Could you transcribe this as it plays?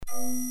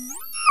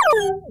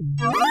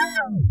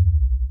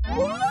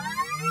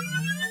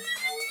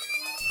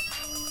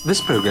This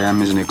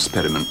program is an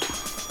experiment,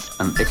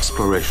 an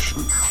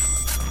exploration.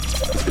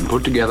 It's been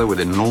put together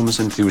with enormous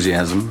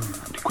enthusiasm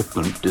and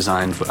equipment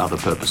designed for other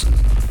purposes.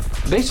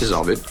 The basis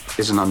of it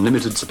is an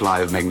unlimited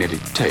supply of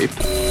magnetic tape,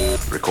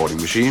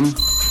 recording machine,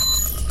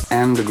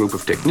 and a group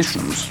of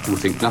technicians who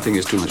think nothing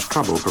is too much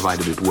trouble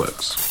provided it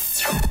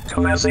works.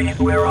 Commencing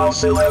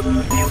Warehouse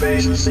 11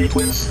 invasion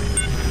sequence.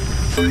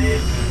 3,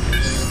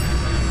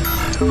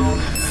 2,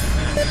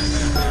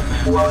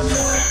 1.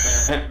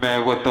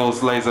 Hitman with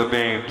those laser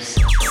beams.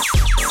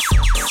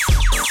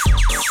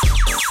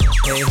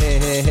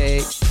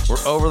 Hey. We're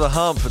over the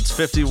hump. It's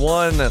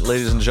 51,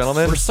 ladies and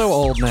gentlemen. We're so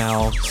old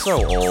now.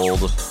 So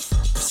old.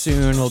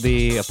 Soon we'll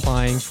be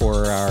applying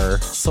for our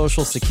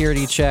social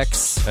security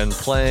checks. And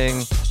playing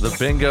the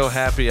bingo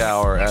happy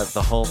hour at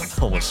the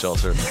homeless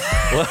shelter.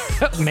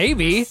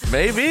 Maybe.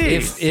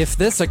 If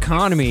this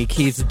economy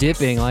keeps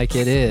dipping like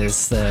it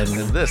is, then...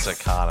 In this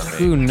economy.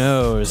 Who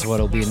knows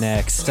what'll be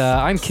next.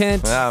 I'm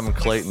Kent. I'm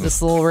Clayton.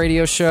 This little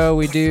radio show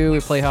we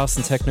play house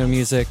and techno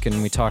music,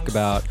 and we talk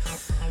about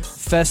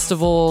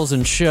festivals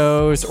and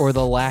shows, or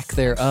the lack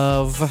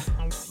thereof.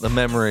 The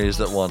memories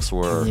that once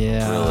were,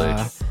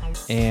 really.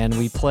 And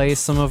we play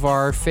some of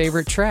our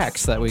favorite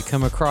tracks that we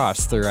come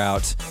across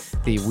throughout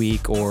the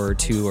week or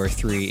 2 or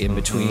 3 in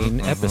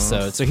between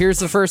episodes. So here's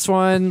the first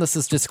one. This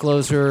is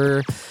Disclosure.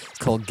 It's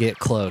called Get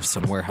Close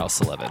on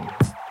Warehouse 11.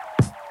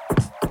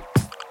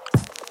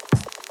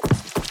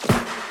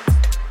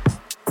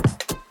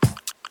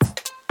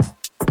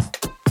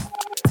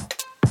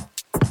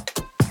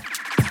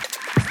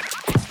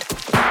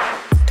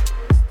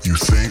 You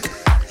think,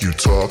 you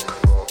talk,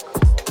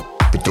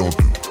 but don't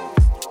do.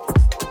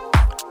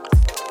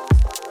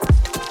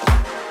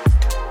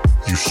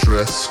 You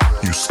stress,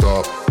 you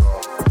stop,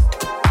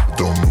 but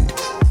don't move.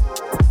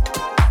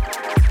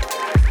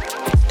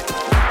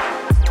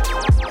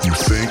 You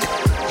think,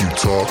 you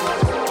talk,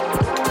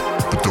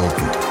 but don't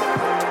do.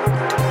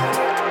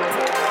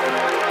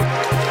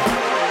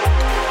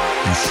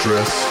 You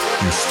stress,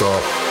 you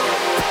stop,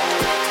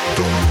 but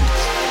don't move.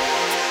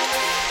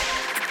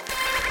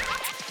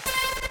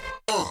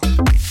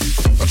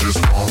 I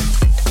just want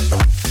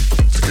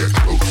to get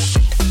close.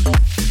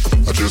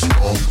 I just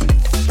want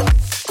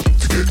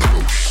to get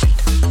close. I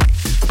just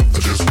want to get close. I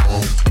just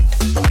want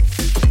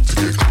to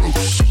get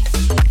close.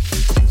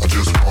 I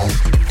just want to get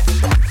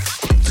close.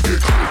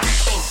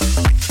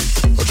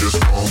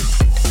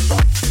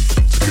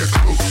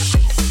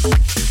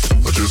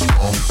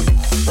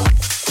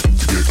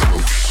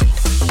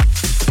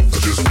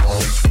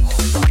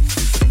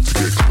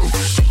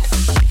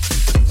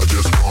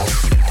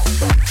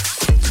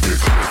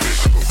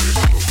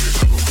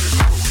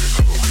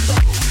 I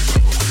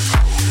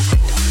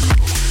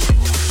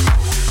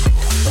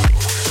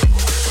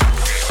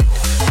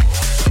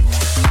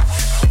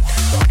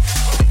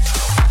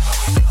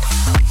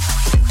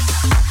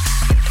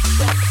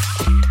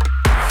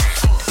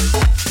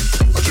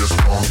just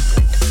want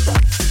to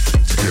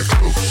get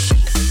close.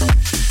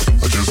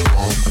 I just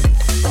want to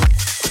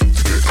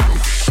get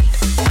close.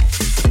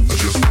 I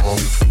just want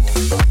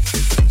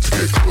to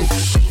get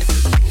close.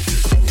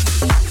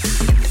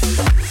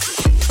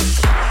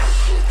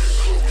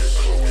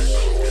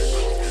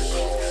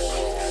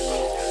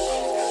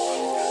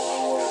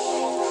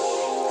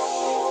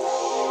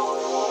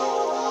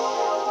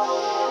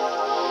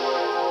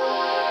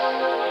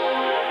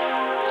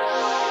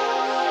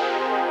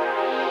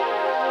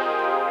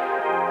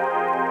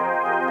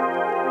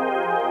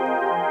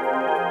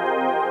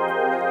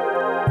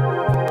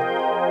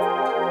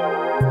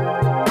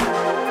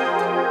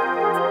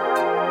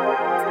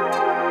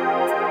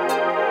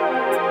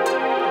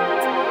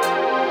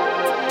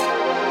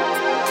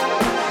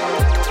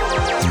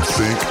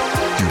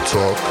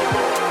 Talk,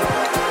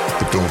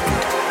 but don't do.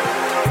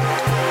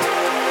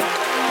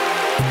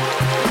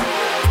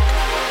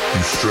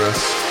 You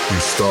stress, you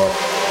stop,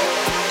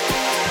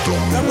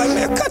 don't move. I'm like,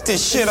 man, cut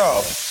this shit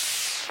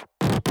off.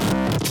 I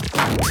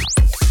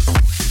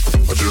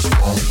just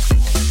want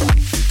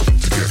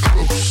to get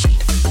close.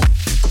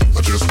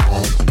 I just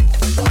want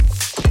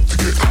to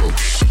get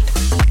close.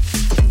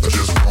 I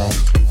just want to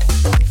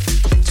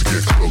get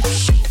close.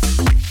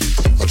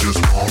 I just want to get close. I just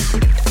want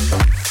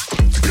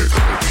to get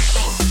close.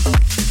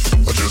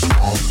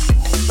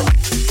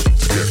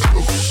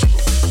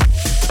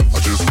 I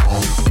just want to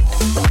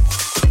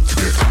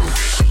get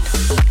close.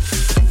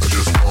 I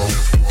just want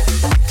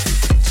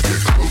to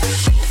get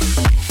close.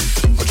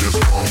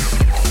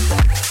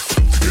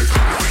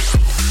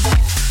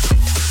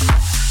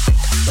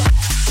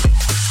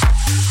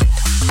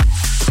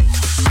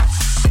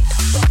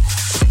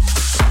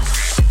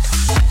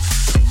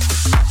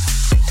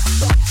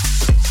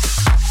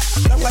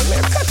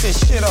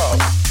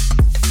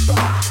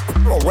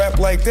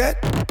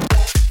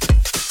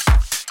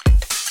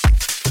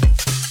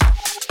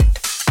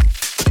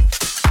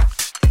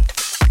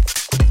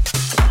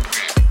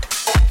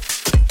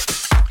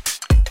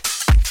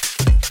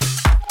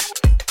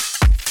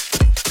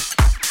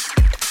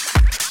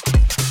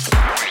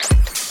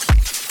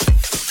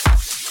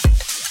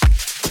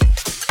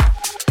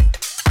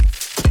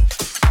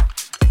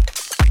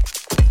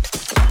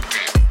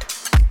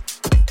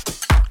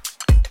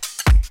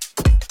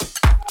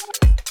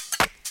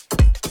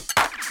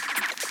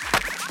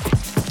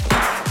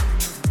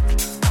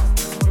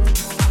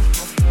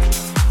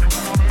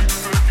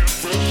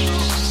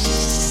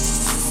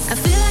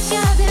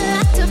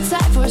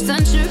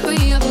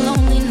 century of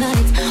lonely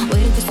nights,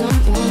 waiting for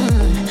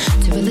someone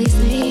to release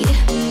me.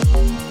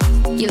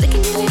 You're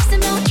licking your lips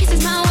and blowing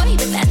kisses my way,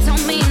 but that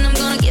don't mean I'm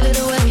gonna give it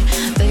away,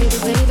 baby,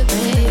 baby,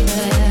 baby.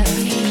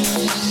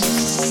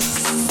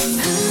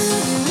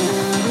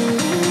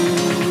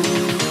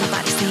 My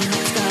body's saying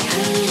let's go,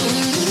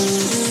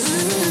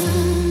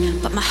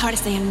 but my heart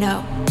is saying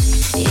no.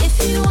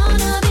 If you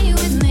wanna be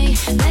with me,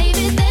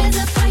 baby, there's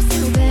a price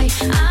to pay.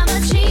 I'm a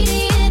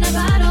genie in a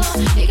bottle,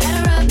 you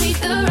gotta rub me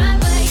the right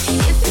way.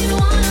 If you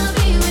wanna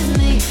be with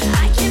me,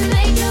 I can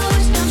make your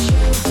wish come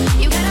true.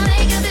 You gotta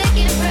make a big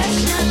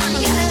impression,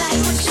 you gotta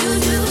like what you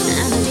do.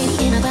 I'm a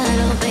genie in a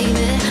bottle,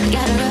 baby,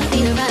 gotta rub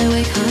me the right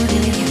way,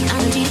 honey.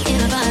 I'm a genie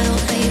in a bottle,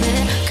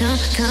 baby,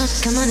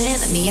 come on in,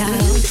 let me out.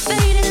 Music's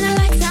fading and the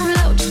lights down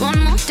low, just one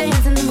more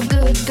dance and then we're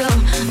good to go.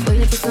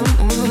 Waiting for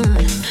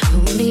someone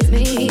who needs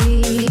me.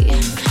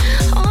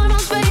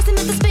 Almost racing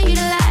at the speed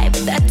of light,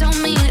 but that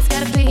don't mean it's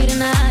gotta be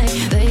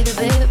tonight, baby,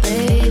 baby,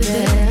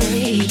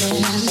 baby.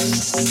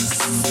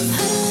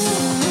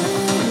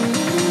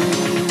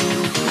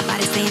 My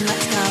body's saying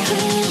let's go,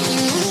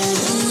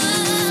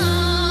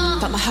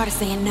 but my heart is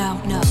saying no,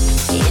 no.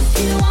 If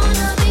you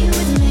wanna be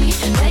with me,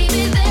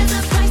 baby, there's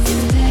a price to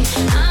pay.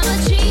 I'm a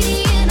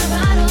genie in a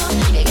bottle,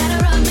 you gotta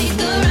rub me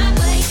the right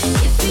way.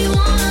 If you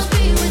wanna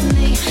be with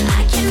me,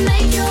 I can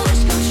make your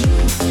wish come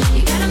true.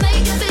 You gotta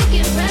make a big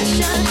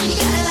impression, you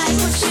gotta like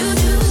what you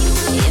do.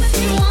 If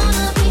you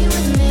wanna be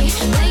with me,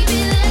 baby,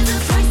 there's a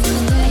price to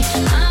pay.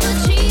 I'm a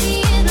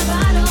genie in a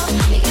bottle,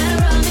 you gotta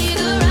rub me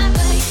the right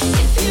way.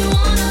 If you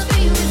wanna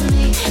be with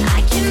me,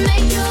 I can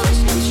make your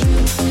wish come true.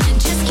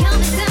 Just count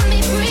me, set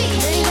me free,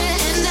 baby,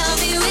 and I'll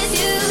be with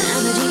you.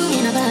 I'm a genie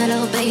in a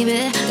bottle,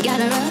 baby,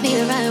 gotta rub me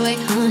the right way,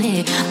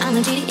 honey. I'm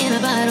a genie in a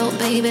bottle,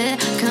 baby,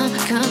 come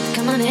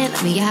on in,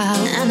 let me out.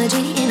 I'm a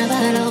genie in a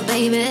bottle,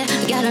 baby,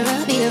 gotta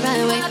rub me the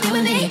right way,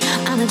 honey.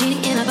 I'm a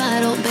genie in a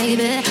bottle,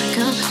 baby,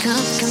 come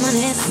on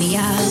in, let me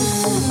out.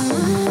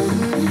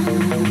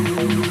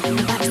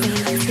 My body's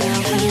saying let's go,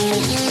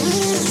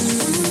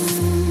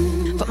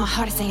 but my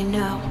heart is saying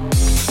no.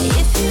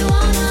 If you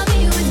wanna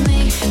be with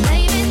me,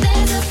 baby,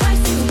 there's a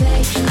price to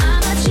pay.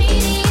 I'm a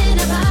genie in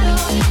a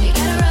bottle, you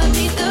gotta rub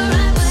me the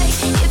right way.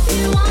 If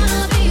you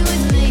wanna be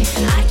with me,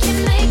 I can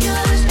make your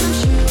wish come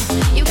true.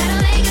 You gotta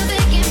make a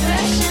big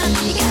impression,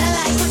 you gotta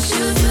like what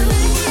you do.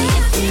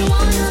 If you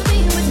wanna be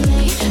with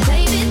me,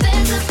 baby,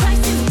 there's a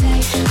price to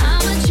pay.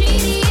 I'm a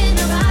genie in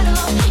a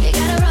bottle, you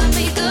gotta rub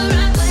me the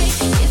right way.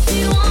 If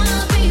you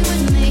wanna be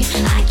with me,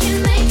 I can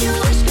make your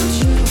wish come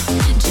true.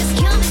 Just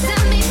count me,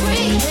 set me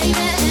free, baby,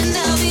 and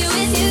I'll be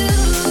with you.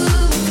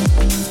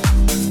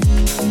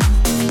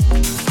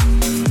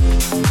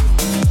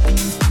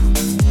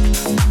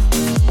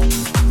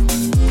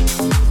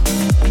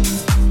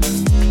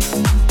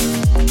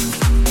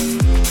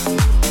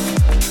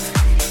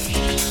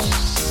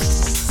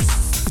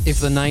 If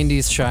the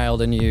 90s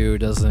child in you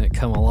doesn't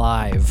come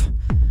alive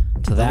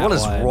to that What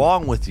is one,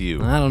 wrong with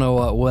you? I don't know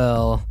what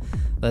will.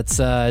 That's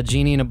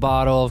Genie in a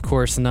Bottle, of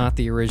course, not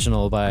the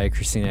original by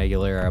Christina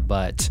Aguilera,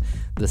 but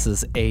this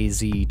is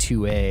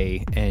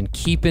AZ2A and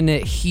Keeping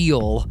It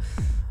Heel.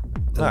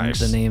 Nice.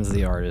 The names of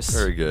the artists.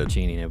 Very good.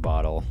 Genie in a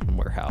Bottle,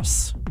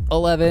 Warehouse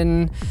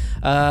 11.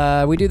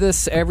 We do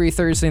this every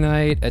Thursday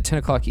night at 10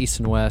 o'clock East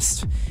and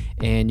West,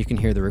 and you can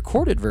hear the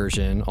recorded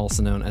version,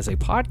 also known as a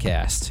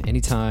podcast,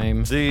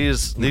 anytime.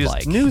 These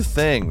like. new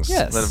things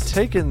Yes. that have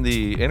taken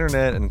the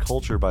internet and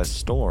culture by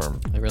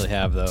storm. They really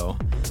have, though.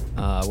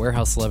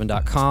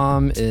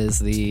 Warehouse11.com is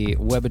the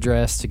web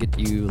address to get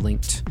you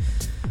linked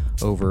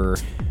over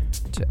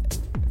to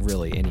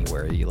really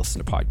anywhere you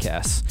listen to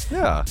podcasts.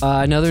 Yeah.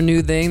 Another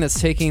new thing that's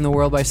taking the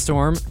world by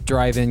storm,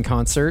 drive-in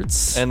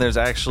concerts. And there's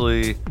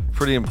actually a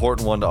pretty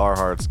important one to our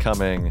hearts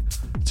coming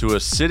to a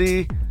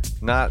city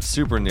not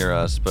super near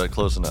us, but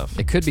close enough.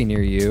 It could be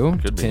near you,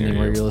 Could be depending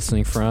near where you. you're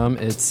listening from.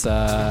 It's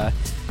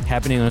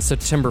happening on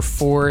September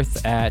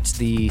 4th at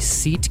the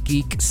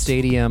SeatGeek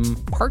Stadium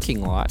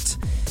parking lot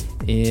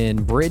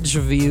in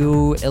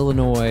Bridgeview,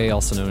 Illinois,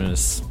 also known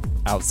as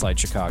outside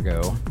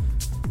Chicago.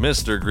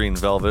 Mr. Green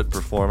Velvet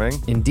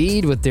performing.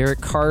 Indeed, with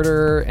Derek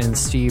Carter and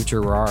Steve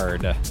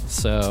Gerrard.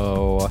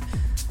 So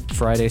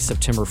Friday,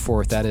 September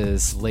 4th, that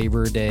is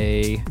Labor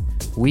Day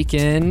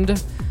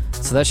weekend.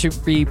 So that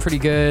should be pretty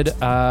good.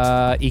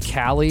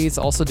 Ecali's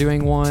also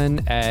doing one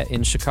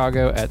in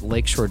Chicago at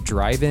Lakeshore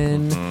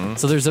Drive-In.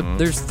 So there's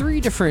 3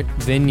 different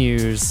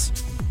venues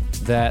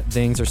that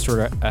things are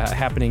sort of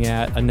happening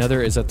at.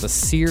 Another is at the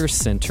Sears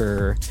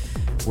Center,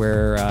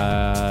 where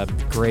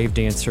Grave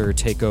Dancer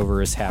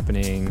Takeover is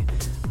happening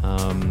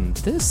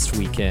this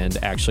weekend,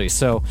 actually.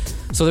 So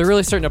they're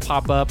really starting to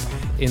pop up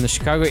in the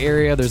Chicago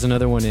area. There's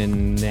another one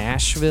in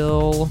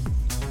Nashville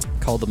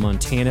called the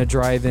Montana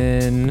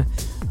Drive-In.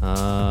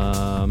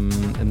 And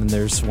then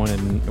there's one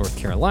in North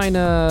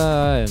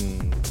Carolina,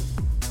 and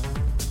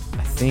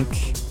I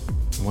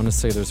want to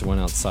say there's one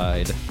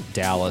outside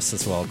Dallas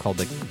as well called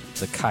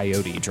the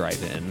Coyote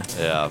Drive-In.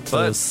 Yeah,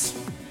 but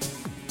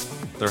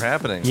they're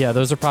happening. Yeah,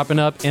 those are popping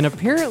up, and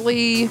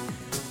apparently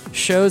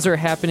shows are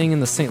happening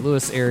in the St.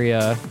 Louis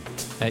area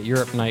at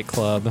Europe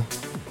Nightclub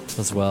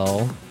as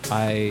well.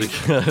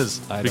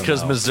 Because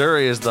know.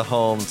 Missouri is the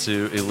home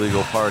to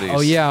illegal parties. Oh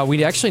yeah,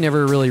 we actually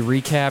never really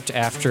recapped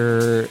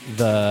after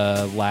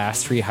the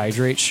last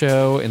Rehydrate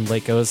show in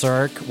Lake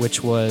Ozark,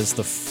 which was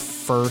the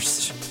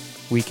first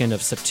weekend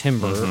of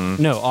September.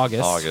 No,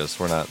 August. August.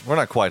 We're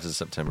not quite to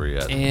September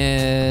yet.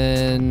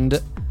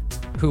 And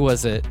who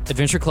was it?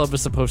 Adventure Club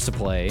was supposed to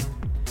play,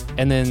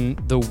 and then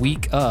the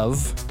week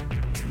of,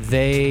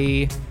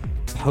 they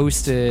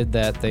posted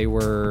that they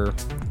were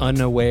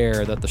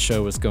unaware that the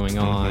show was going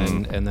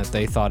on and that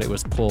they thought it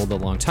was pulled a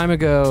long time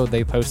ago.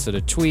 They posted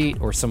a tweet,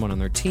 or someone on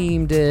their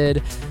team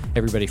did.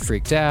 Everybody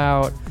freaked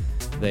out.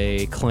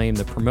 They claimed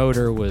the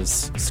promoter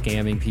was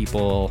scamming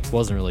people.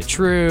 Wasn't really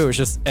true. It was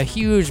just a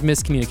huge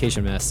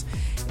miscommunication mess.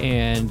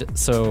 And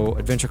so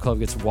Adventure Club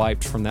gets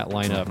wiped from that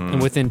lineup.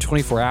 And within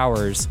 24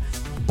 hours,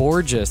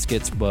 Borges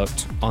gets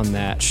booked on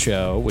that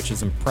show, which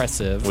is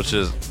impressive. Which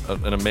is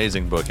an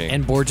amazing booking.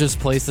 And Borges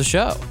plays the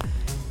show.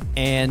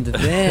 And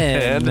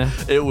then...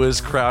 and it was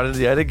crowded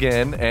yet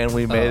again, and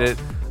we made it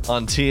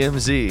on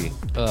TMZ.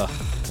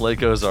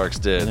 Lake Ozarks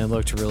did. And it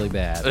looked really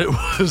bad. It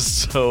was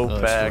so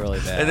packed. Really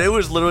bad. And it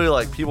was literally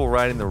like people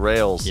riding the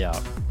rails. Yeah.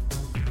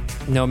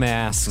 No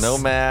masks. No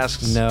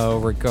masks. No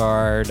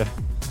regard.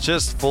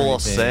 Just full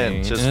of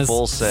sin. Just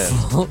full sin.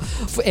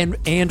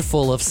 And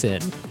full of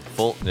sin.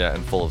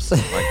 And full of sin.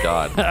 My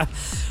God.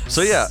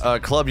 So yeah,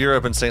 Club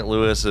Europe in St.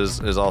 Louis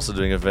is also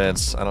doing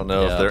events. I don't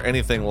know if they're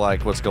anything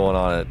like what's going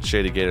on at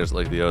Shady Gators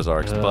Lake the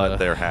Ozarks, but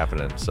they're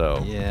happening.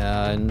 So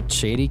yeah, and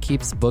Shady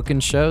keeps booking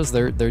shows.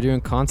 They're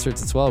doing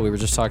concerts as well. We were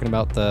just talking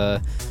about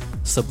the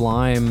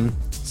Sublime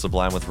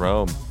with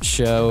Rome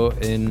show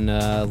in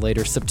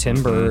later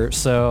September.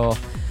 So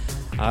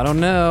I don't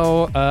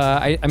know.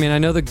 I mean, I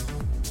know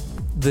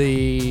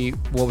the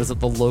what was it?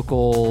 The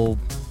local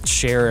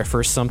sheriff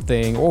or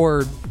something,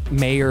 or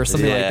mayor or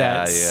something like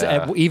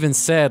that, even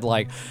said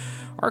like,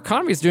 our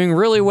economy is doing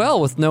really well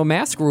with no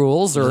mask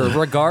rules or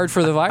regard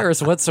for the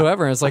virus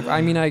whatsoever. And it's like, I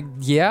mean, I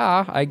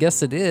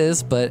guess it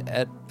is, but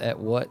at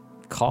what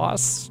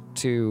cost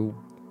to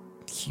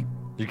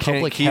you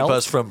can't keep health?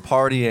 Us from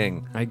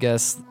partying. I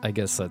guess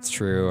that's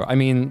true. I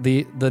mean,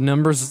 the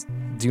numbers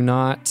do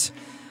not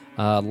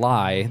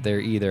lie there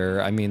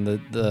either. I mean,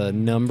 the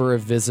number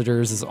of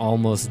visitors is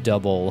almost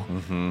double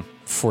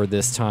for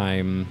this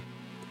time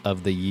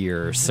of the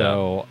year,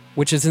 so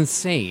which is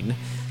insane,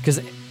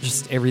 because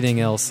just everything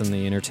else in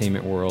the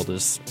entertainment world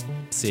is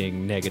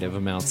seeing negative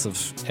amounts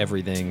of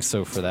everything.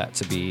 So for that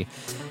to be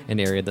an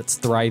area that's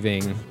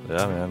thriving,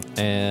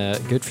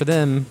 good for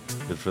them.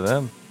 Good for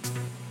them.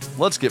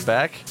 Let's get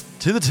back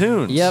to the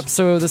tunes. Yep.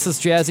 So this is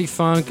Jazzy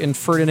Funk and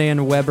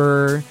Ferdinand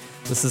Weber.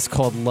 This is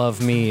called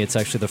Love Me. It's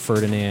actually the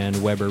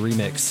Ferdinand Weber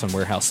remix on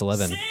Warehouse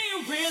 11.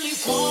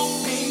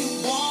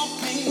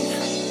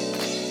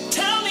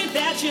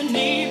 You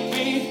need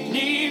me.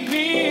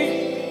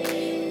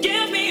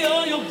 Give me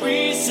all your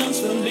reasons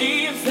for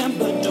leaving,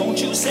 but don't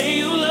you say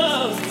you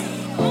love me.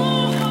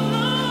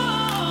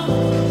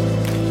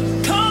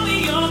 Call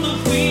me on the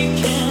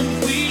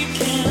weekend.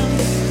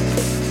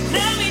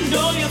 Let me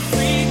know you're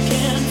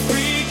freaking.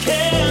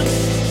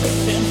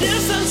 Then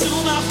listen to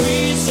my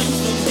reasons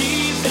for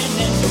leaving,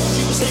 and don't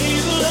you say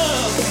you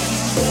love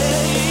me.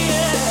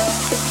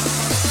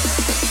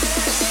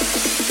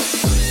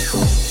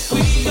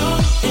 We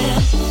don't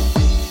end.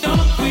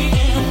 Don't we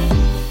end?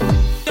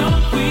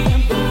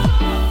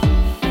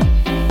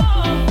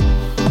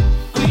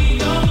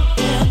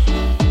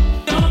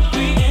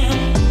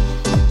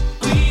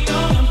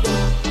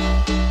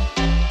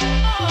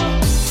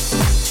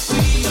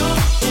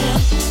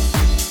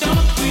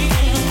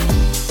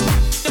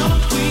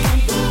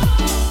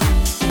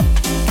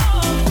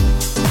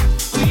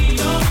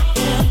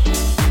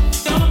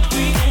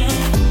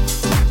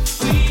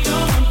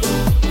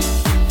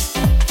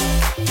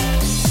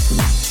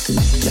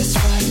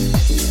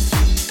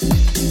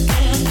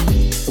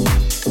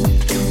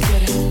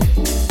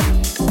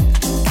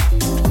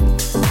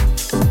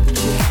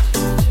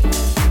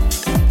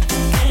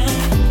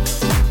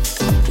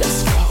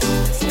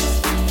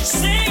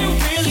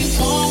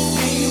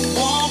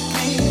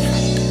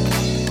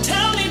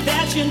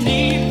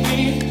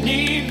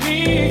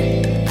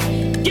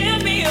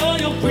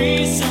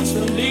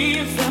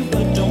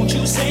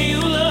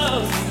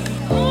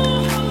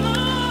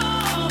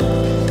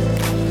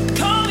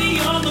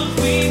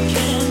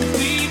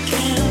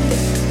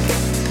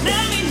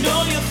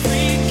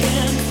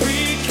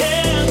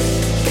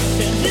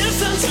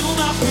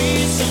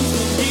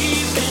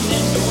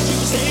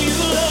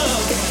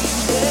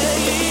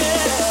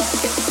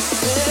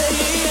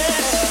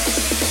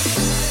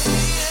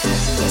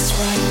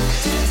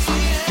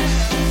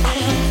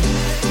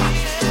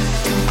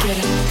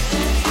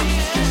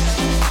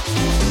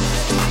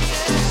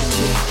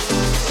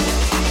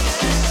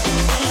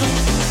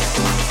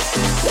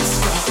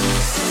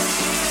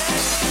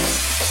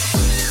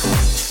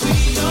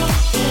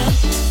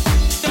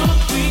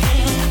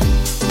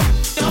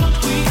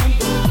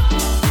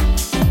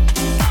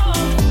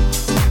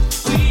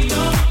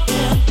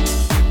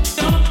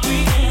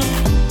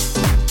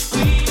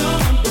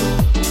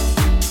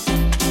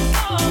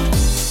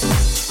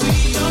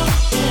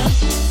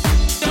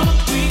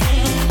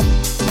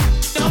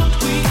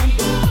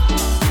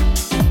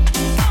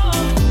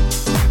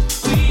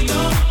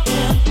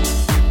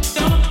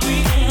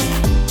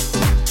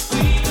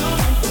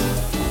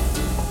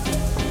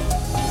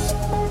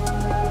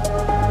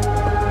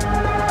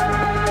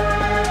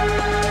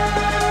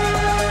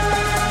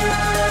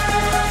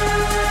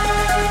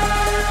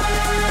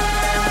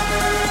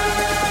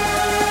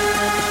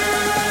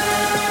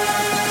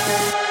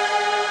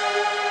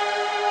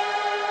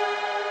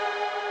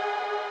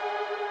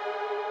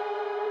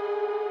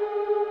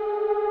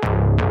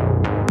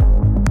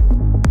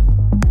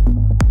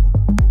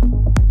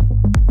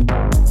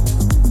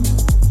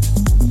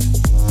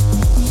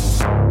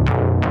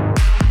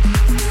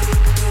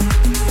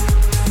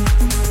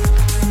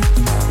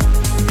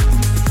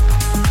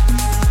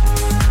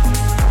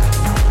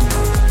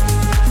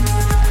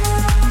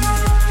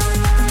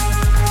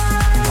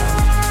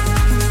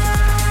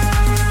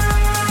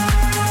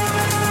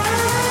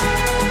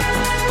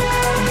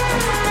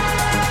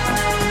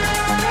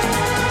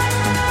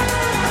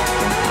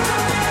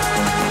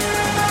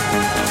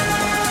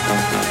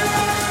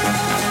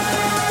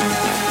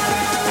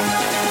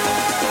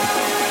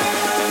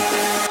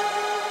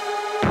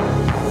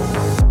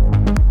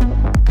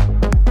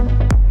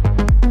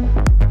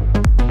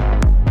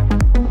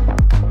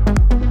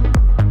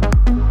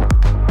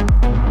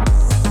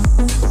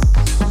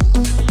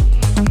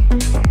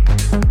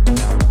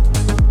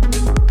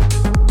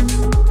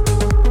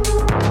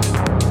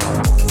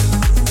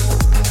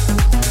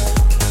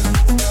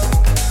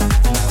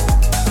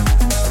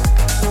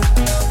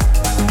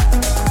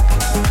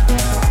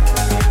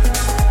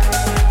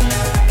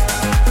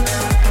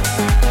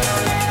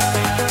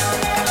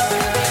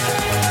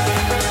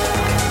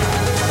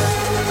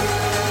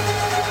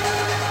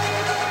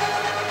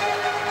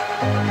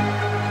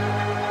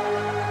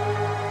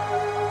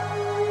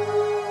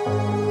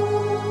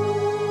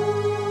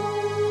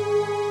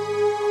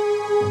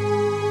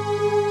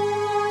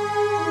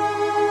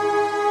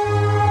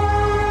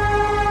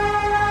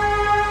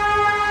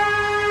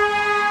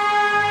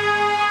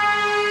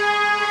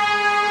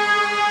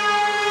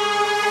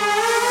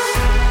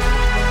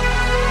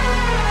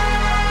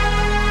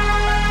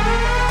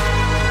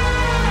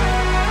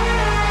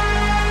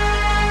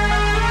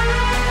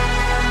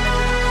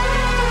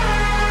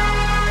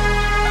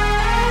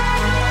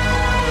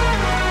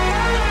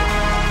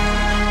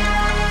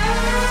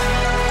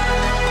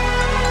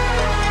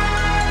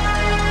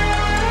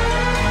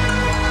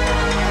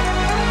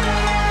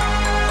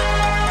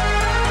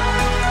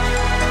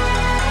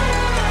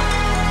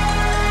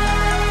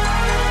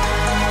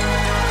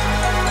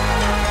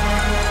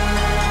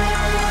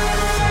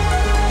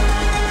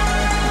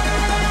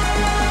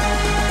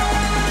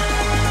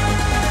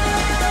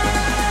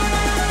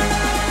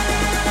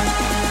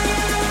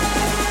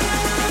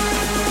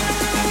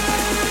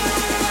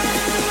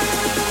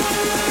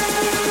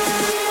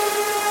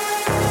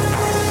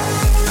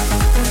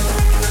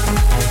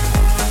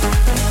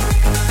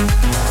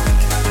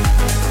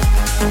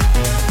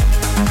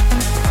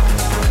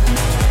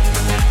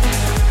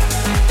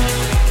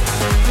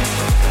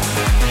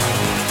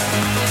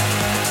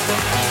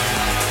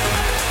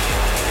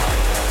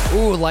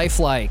 Ooh,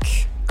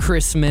 Lifelike,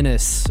 Chris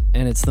Menace,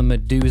 and it's the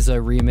Medusa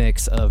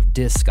remix of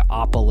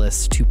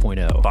Discopolis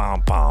 2.0.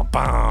 Bom, bom,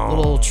 bom.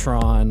 Little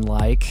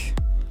Tron-like.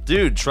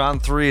 Dude, Tron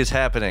 3 is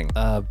happening.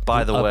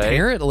 By the way,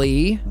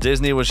 apparently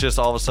Disney was just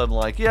all of a sudden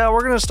like, yeah,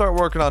 we're gonna start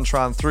working on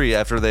Tron 3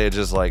 after they had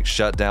just like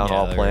shut down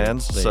all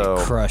plans. They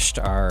crushed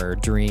our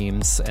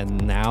dreams,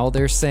 and now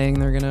they're saying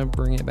they're gonna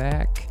bring it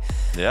back.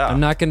 Yeah, I'm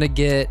not gonna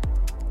get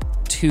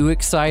too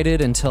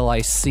excited until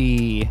I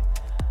see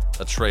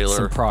a trailer,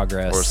 some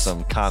progress, or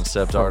some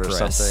concept art or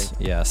something.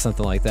 Yeah,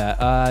 something like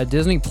that.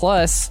 Disney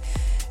Plus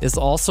is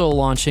also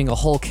launching a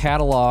whole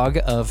catalog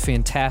of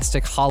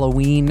fantastic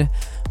Halloween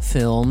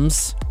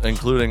films,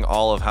 including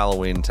all of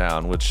Halloween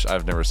Town, which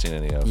I've never seen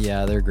any of.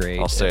 Yeah, they're great.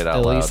 I'll say it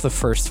out loud. At least the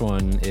first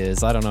one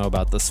is. I don't know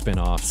about the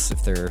spin-offs,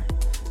 if they're...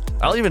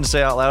 I'll even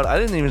say out loud, I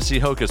didn't even see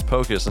Hocus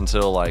Pocus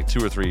until like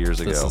 2 or 3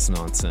 years ago. This is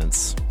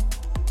nonsense.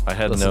 I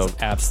had This is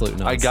absolute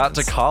nonsense. I got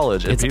to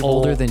college and it's people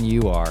older than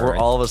you are. were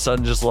all of a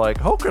sudden just like,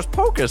 Hocus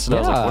Pocus, and I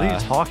was like, what are you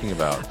talking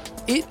about?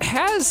 It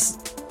has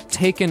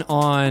taken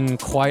on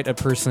quite a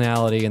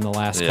personality in the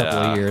last couple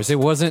of years. It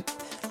wasn't...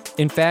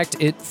 In fact,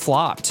 it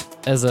flopped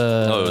as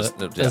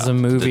a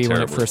movie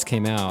when it first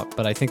came out,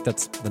 but I think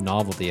that's the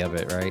novelty of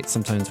it, right?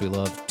 Sometimes we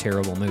love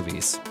terrible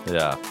movies.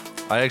 Yeah.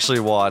 I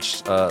actually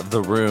watched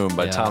The Room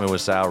by Tommy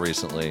Wiseau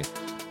recently.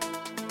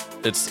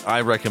 I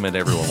recommend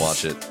everyone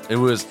watch it. It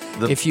was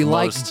if you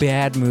like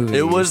bad movies.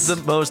 It was the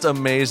most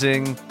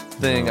amazing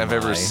thing I've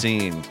ever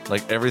seen.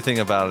 Like everything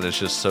about it is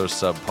just so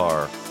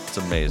subpar. It's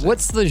amazing.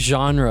 What's the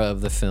genre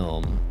of the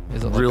film?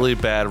 Is it really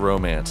bad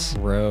romance?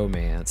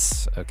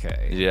 Romance.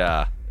 Okay.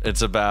 Yeah.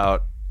 It's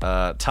about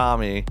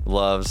Tommy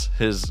loves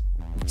his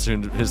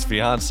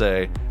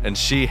fiance, and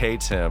she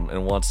hates him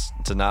and wants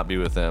to not be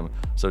with him,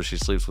 so she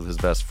sleeps with his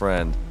best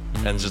friend,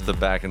 and just the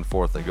back and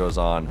forth that goes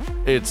on.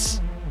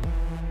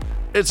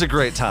 It's a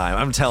great time,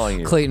 I'm telling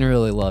you. Clayton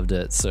really loved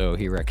it, so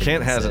he recommends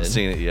Kent hasn't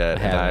seen it yet,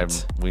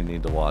 and we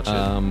need to watch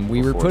it.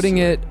 We were putting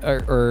it,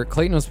 or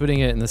Clayton was putting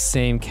it in the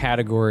same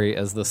category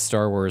as the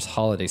Star Wars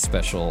Holiday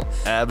Special.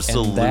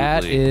 Absolutely. And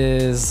that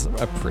is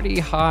a pretty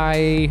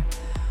high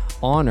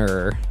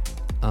honor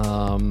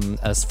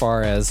as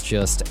far as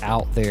just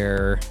out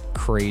there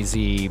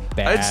crazy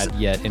bad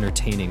yet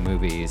entertaining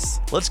movies.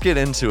 Let's get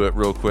into it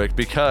real quick,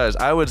 because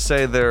I would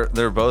say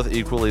they're both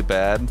equally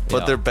bad,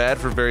 but they're bad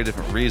for very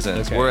different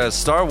reasons. Okay. Whereas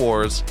Star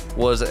Wars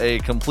was a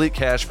complete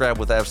cash grab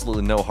with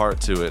absolutely no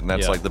heart to it, and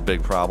that's like the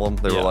big problem.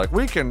 They were like,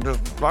 we can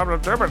just... We're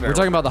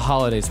talking about the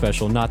Holiday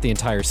Special, not the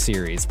entire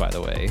series, by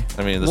the way.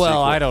 I mean,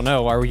 I don't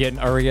know. Are we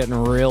getting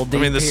real deep?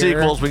 I mean, the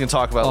sequels we can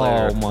talk about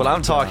later, but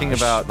I'm talking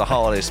about the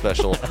Holiday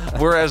Special.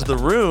 Whereas The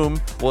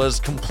Room was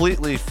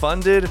completely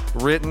funded,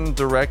 written,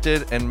 directed,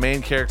 and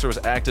main character was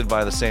acted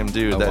by the same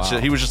dude.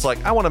 He was just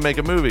like, I want to make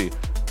a movie.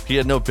 He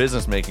had no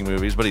business making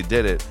movies, but he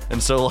did it.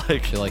 And so like, I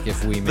feel like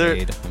if we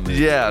made a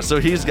movie, so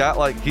he's got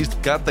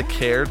the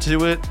care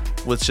to it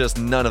with just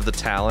none of the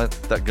talent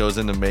that goes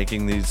into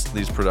making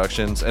these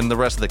productions, and the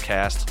rest of the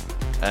cast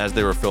as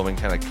they were filming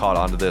kind of caught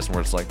on to this, and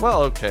we're just like,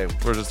 well, okay,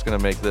 we're just gonna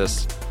make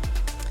this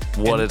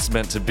it's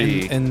meant to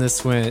be. And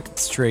this went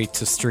straight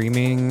to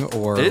streaming,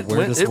 or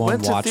where does one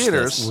watch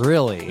theaters. this?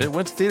 Really? It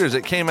went to theaters.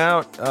 It came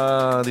out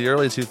the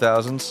early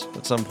 2000s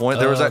at some point.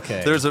 There's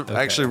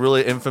actually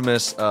really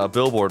infamous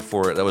billboard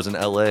for it that was in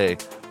LA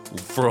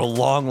for a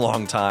long,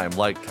 long time.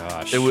 Like,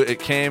 gosh, it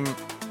came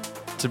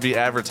to be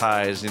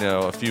advertised,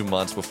 a few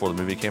months before the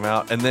movie came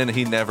out, and then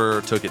he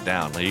never took it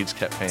down. Like, he just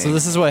kept paying. So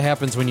this is what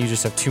happens when you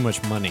just have too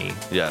much money.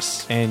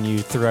 Yes. And you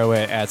throw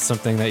it at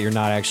something that you're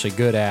not actually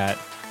good at.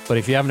 But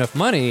if you have enough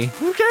money,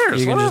 who cares?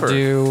 You can just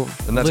do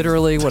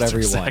literally whatever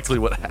you want. Exactly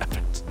what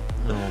happened.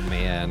 Oh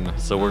man. again.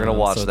 So we're gonna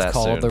watch so that it's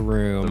called soon. The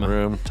Room. The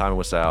Room. Time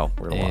with Sal.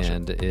 We're gonna watch it.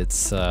 And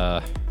it's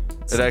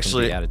It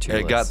actually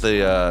got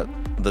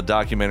the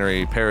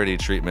documentary parody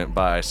treatment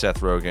by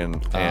Seth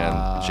Rogen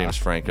and James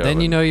Franco.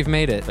 Then you know you've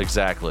made it.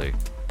 Exactly.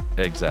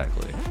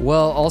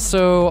 Well,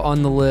 also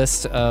on the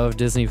list of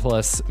Disney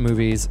Plus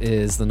movies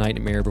is The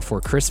Nightmare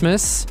Before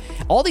Christmas.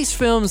 All these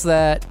films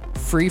that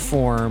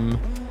Freeform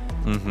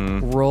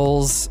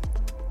rolls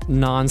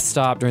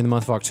nonstop during the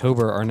month of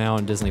October are now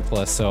on Disney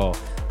Plus. So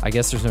I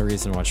guess there's no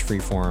reason to watch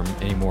Freeform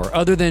anymore,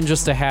 other than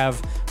just to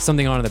have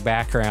something on in the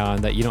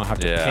background that you don't have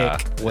to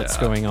pick what's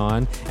going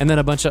on. And then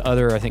a bunch of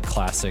other, I think,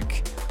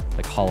 classic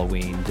like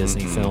Halloween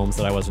Disney films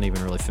that I wasn't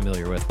even really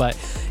familiar with. But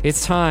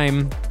it's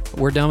time.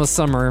 We're done with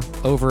summer.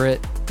 Over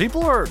it.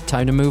 People are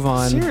time to move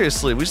on.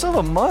 Seriously, we still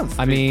have a month.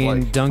 I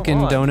mean,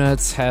 Dunkin'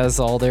 Donuts has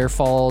all their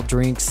fall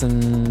drinks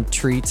and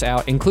treats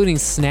out, including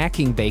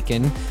snacking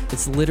bacon.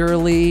 It's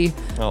literally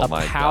a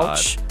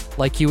pouch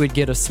like you would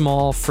get a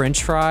small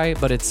French fry,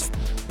 but it's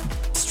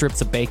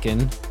strips of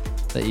bacon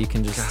that you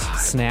can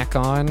just snack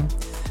on.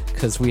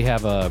 Because we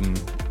have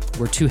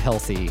we're too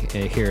healthy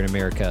here in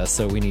America,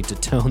 so we need to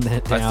tone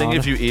that down. I think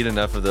if you eat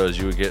enough of those,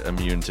 you would get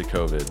immune to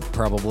COVID.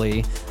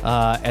 Probably.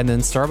 And then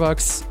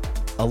Starbucks,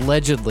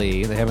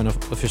 allegedly, they haven't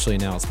officially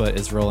announced, but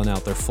is rolling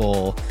out their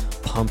full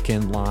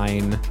pumpkin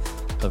line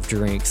of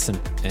drinks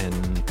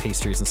and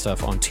pastries and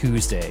stuff on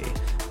Tuesday,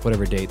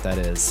 whatever date that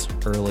is.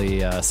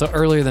 So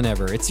earlier than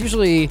ever. It's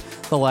usually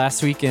the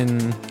last week in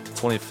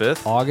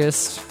 25th?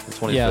 August.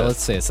 25th. Yeah,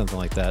 let's say it's something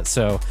like that.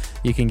 So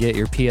you can get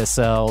your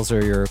PSLs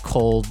or your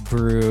cold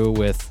brew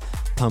with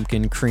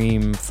pumpkin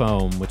cream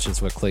foam, which is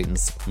what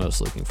Clayton's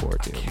most looking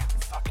forward to. I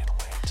can't fucking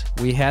wait.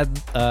 We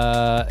had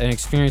an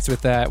experience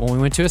with that when we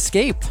went to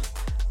Escape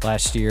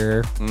last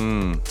year.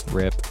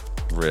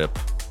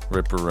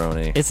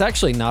 Ripperoni. It's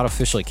actually not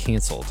officially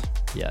canceled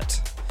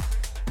yet.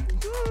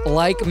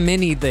 Like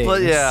many things. Well,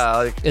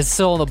 yeah. It's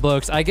still in the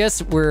books. I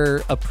guess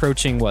we're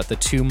approaching, the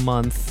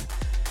 2-month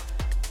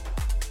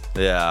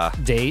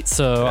date,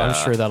 so I'm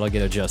sure that'll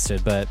get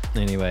adjusted. But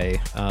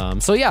anyway,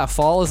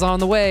 fall is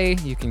on the way.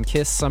 You can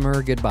kiss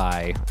summer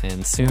goodbye,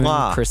 and soon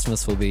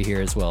Christmas will be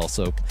here as well.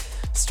 So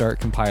start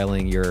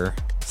compiling your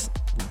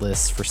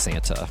list for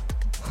Santa.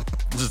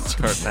 Just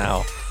start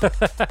now.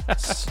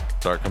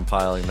 Start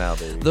compiling now,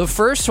 baby. The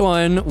first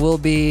one will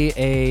be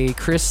a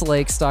Chris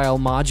Lake style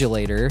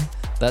modulator.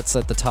 That's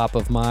at the top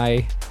of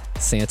my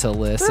Santa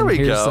list. There we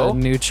here's go. a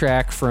new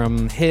track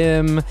from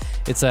him.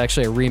 It's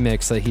actually a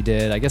remix that he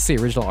did. I guess the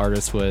original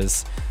artist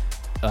was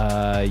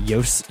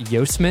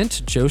Josmint.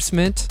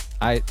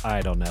 I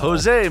don't know.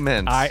 Jose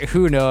Mint.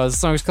 Who knows? The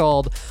song's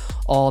called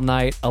All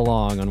Night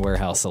Along on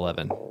Warehouse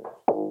 11.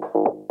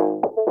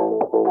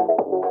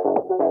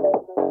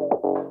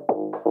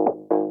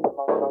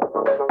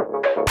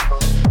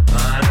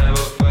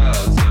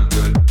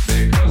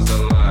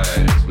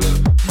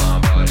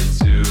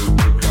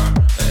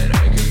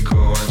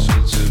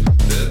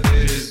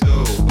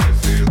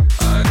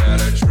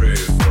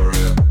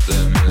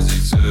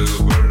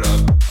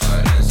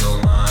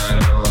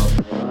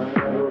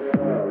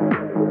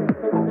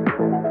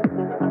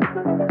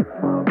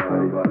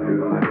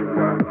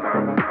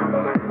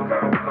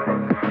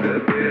 Yeah.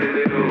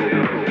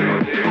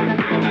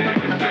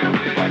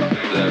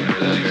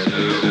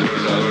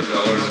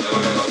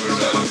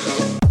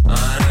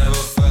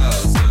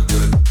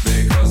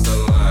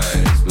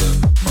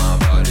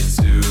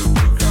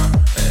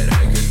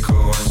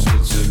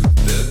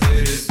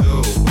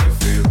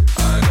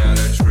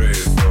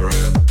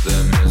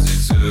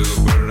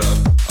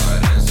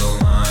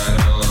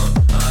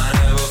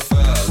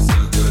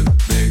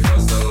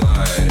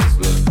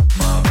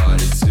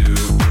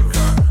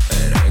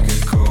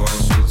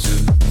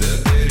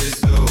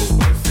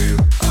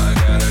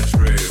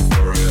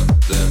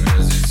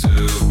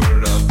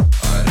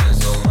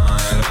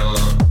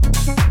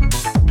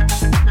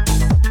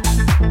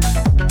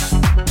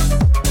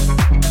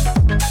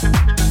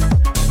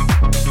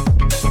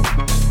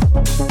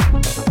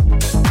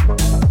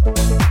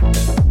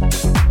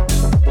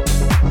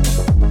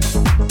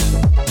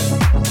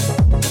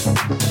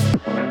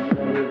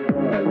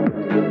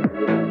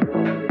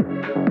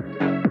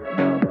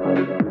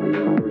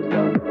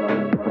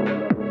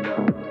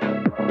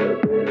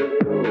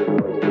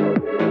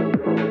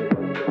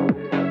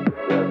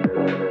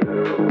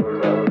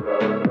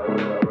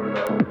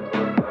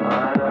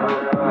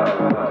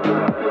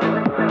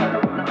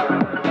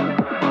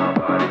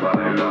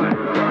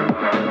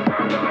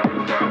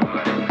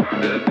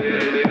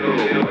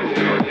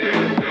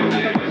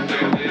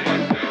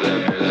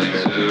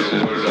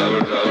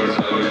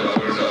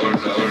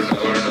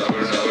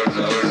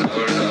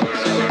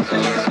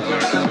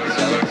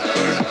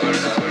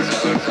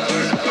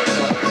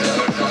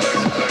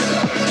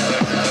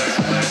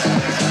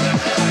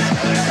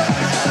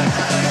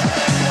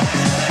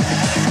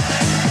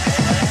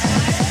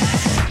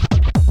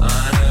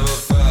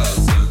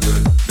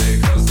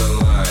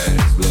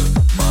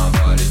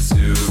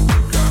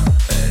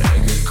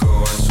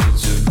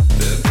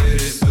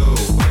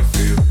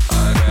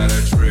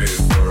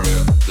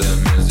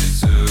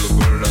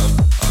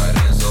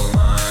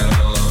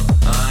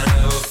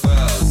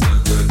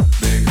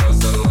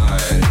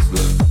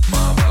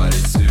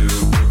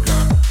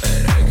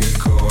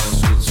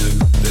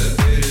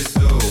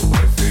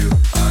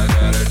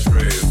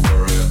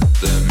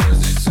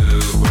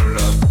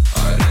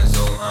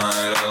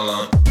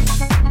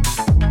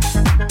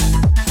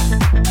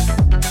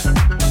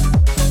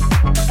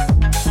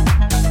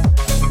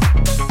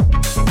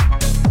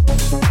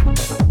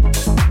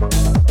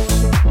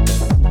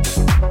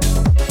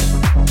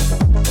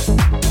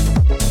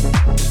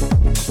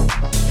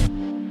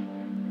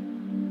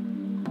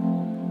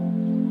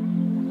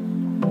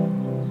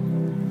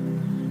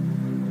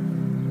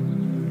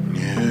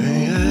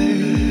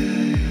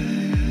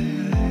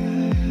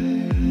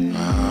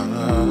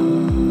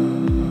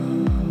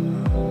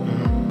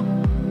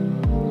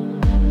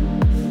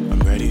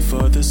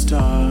 the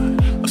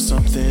start of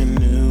something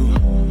new.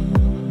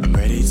 I'm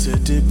ready to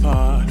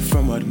depart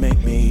from what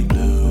make me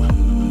blue.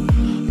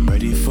 I'm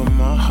ready for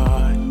my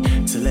heart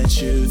to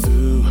let you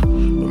through.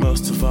 But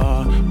most of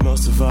all,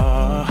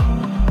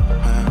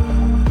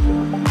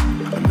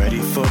 I'm ready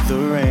for the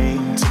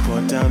rain to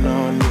pour down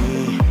on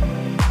me.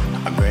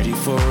 I'm ready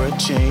for a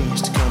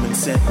change to come and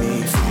set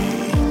me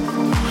free.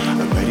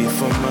 I'm ready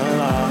for my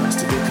loss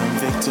to become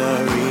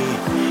victory.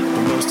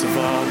 But most of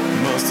all,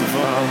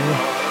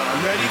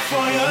 I'm ready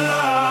for your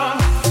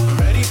love. I'm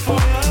ready for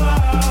your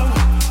love.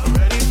 I'm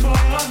ready for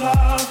your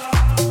love.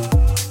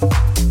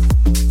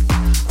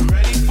 I'm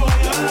ready for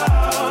your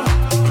love.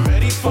 I'm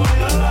ready for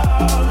your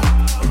love.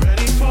 I'm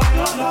ready for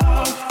your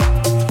love.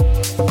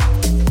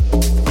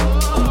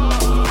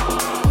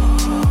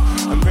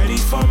 I'm ready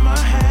for my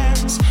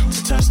hands to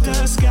touch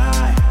the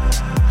sky.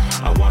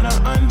 I wanna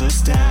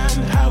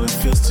understand how it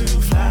feels to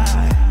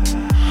fly.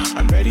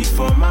 I'm ready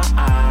for my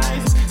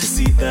eyes to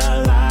see the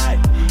light.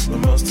 But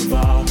most of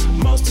all,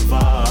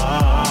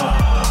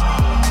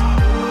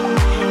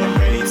 I'm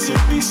ready to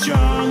be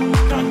strong,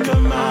 conquer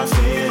my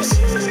fears.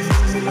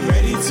 I'm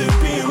ready to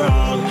be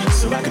wrong,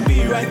 so I can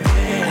be right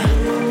there.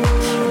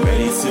 I'm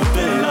ready to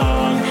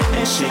belong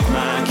and shake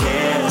my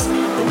cares.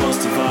 But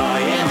most of all,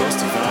 I'm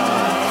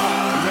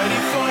ready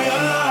for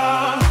your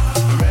love.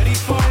 I'm ready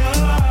for your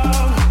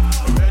love.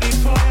 I'm ready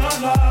for your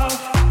love.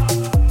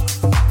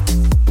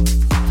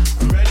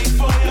 I'm ready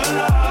for your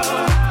love.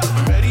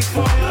 I'm ready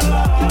for your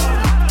love.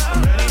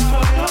 I'm ready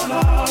for your love. I'm ready for your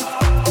love.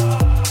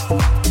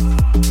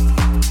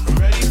 I'm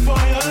ready for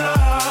your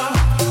love.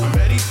 I'm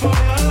ready for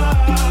your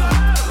love.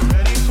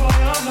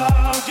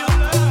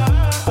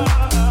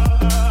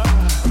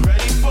 I'm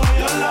ready for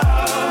your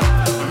love.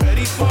 I'm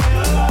ready for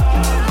your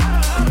love.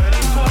 I'm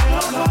ready for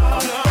your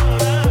love.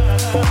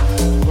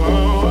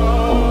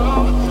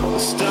 Whoa, the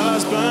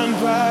stars burn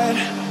bright.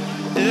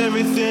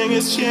 Everything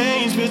has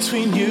changed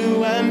between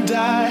you and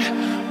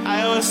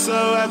I was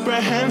so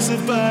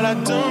apprehensive, but I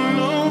don't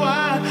know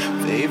why.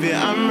 Baby,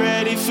 I'm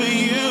ready for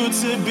you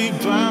to be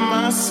by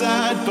my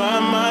side, by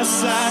my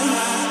side.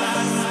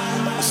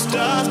 The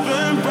stars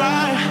burn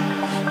bright.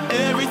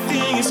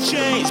 Everything has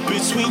changed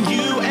between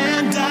you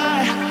and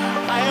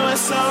I was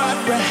so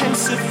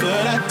apprehensive,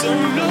 but I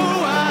don't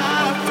know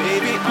why.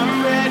 Baby,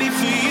 I'm ready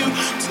for you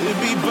to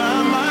be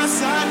by my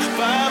side,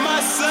 by my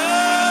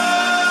side.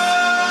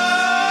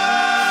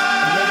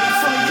 I'm ready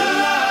for your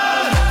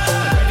love.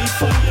 I'm ready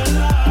for your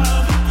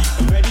love.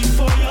 I'm ready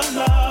for your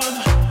love.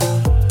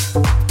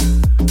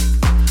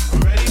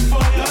 I'm ready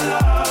for your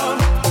love.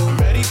 I'm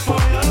ready for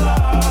your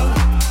love.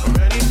 I'm ready for your love. I'm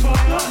ready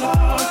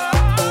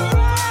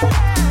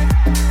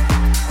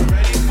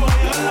for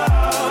your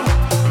love.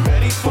 I'm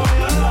ready for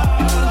your love. I'm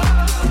ready for your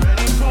love. I'm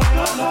ready for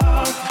your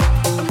love.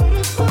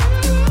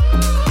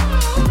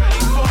 I'm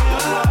ready for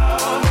your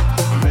love.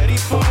 I'm ready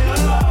for your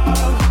love.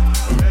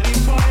 I'm ready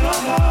for your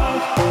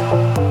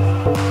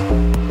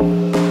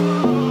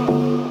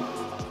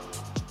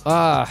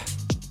love.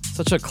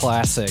 Such a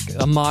classic,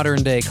 a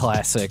modern day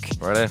classic.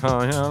 Ready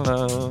for your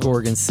love.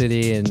 Gorgon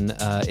City and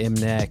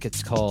Mnek.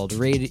 It's called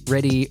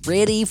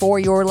Ready for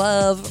Your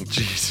Love.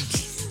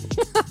 Jesus.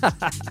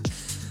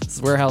 This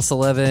is Warehouse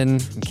 11 in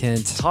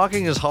Kent.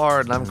 Talking is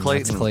hard, and I'm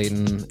Clayton. That's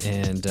Clayton.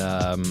 And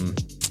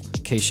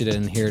in case you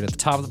didn't hear it at the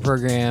top of the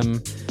program,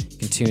 you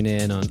can tune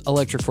in on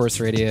Electric Force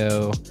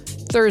Radio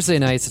Thursday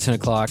nights at 10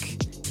 o'clock,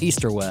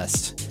 East or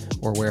West,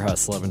 or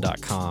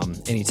warehouse11.com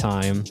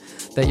anytime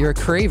that you're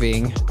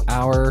craving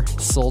our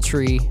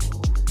sultry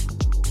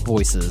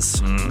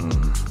voices.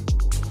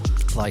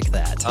 Like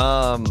that.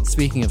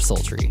 Speaking of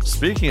sultry.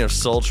 Speaking of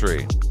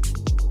sultry,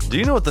 do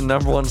you know what the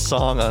number one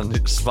song on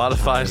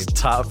Spotify's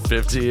top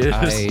 50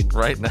 is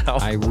right now?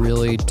 I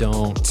really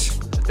don't.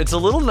 It's a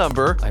little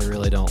number. I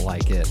really don't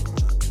like it.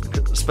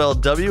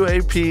 Spelled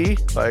WAP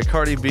by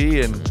Cardi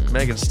B and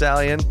Megan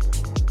Stallion.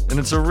 And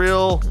it's a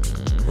real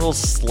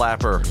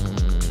slapper.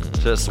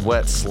 Just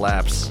wet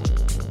slaps.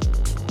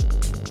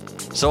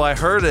 So I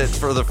heard it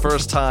for the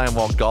first time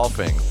while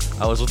golfing.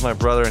 I was with my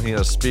brother and he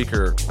had a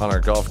speaker on our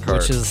golf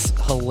cart. Which is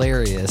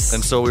hilarious.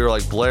 And so we were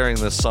like blaring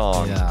this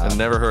song and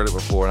never heard it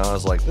before. And I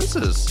was like, this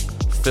is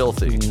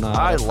filthy.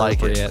 I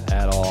like it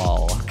at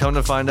all. Come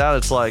to find out,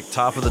 it's like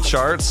top of the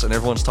charts and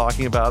everyone's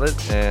talking about it.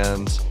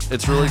 And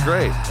it's really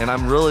great. And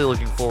I'm really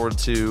looking forward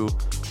to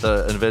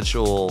the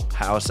eventual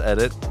house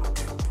edit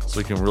so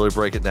we can really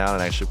break it down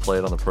and actually play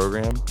it on the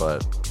program.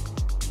 But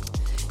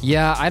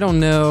yeah, I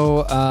don't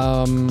know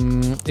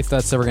if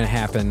that's ever going to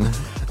happen. I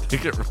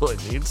think it really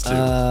needs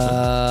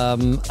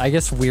to. I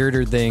guess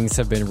Weirder Things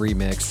have been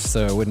remixed,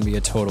 so it wouldn't be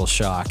a total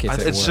shock if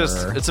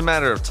it's a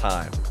matter of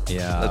time.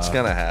 Yeah. That's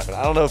going to happen.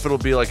 I don't know if it'll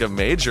be like a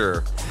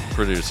major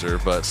producer,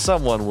 but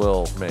someone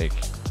will make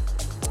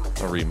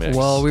a remix.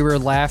 Well, we were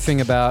laughing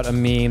about a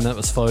meme that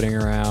was floating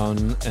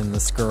around, and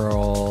this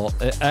girl,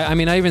 I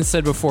mean, I even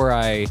said before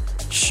I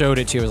showed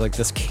it to you, I was like,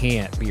 this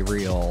can't be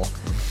real.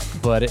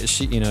 But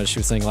she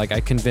was saying, like,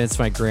 I convinced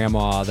my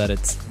grandma that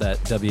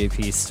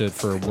WAP stood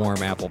for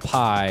warm apple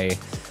pie.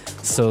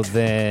 So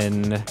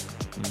then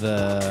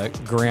the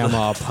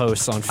grandma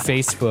posts on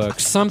Facebook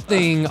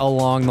something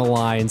along the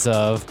lines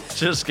of,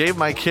 just gave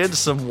my kids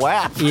some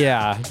WAP.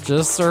 Yeah,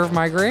 just serve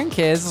my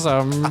grandkids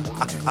some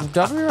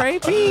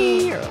WAP.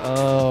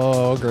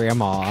 Oh,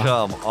 grandma.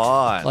 Come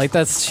on. Like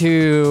that's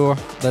too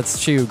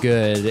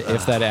good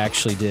if that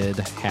actually did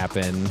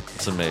happen.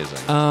 It's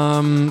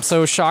amazing.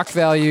 So shock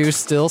value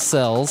still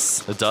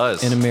sells. It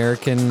does. In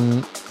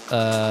American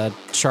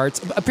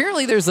charts.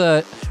 Apparently there's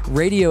a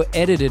radio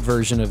edited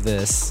version of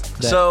this.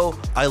 So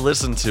I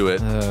listened to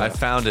it. I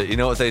found it. You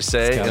know what they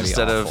say?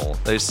 Instead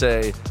of, they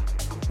say,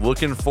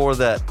 looking for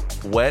that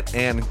wet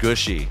and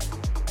gushy.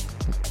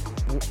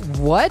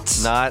 What?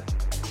 Not.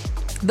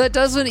 That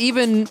doesn't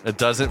even. It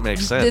doesn't make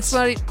sense. It's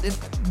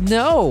not.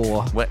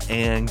 No. Wet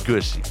and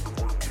gushy.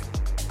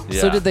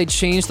 Yeah. So did they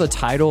change the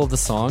title of the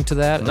song to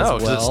that? No,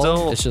 as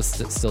well? it's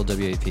still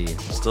WAP.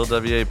 Still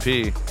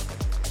WAP.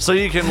 So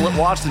you can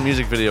watch the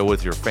music video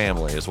with your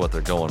family is what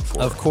they're going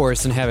for. Of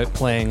course, and have it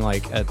playing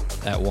like at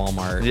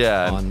Walmart.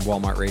 Yeah, on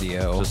Walmart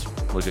radio.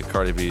 Just look at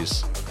Cardi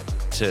B's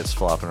tits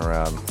flopping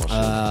around.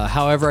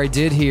 However, I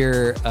did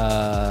hear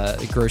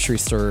a grocery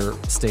store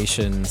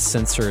station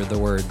censor the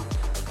word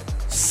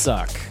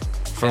 "suck"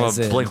 from a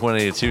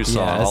Blink-182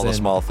 song. All the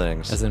small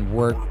things, as in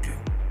work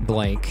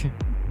blank.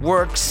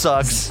 Work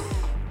sucks.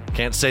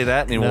 Can't say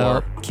that anymore.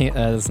 No, can't.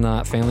 That is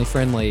not family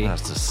friendly.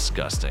 That's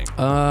disgusting.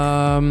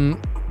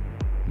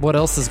 What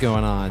else is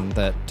going on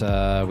that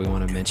we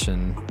want to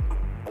mention?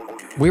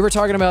 We were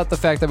talking about the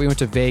fact that we went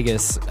to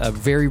Vegas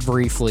very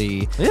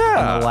briefly in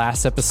the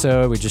last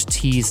episode. We just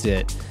teased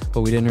it,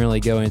 but we didn't really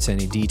go into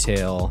any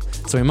detail.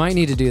 So we might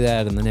need to do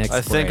that in the next break.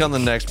 I think on the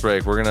next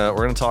break we're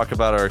gonna talk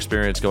about our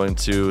experience going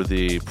to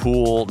the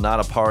pool, not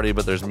a party,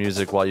 but there's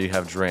music while you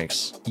have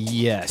drinks.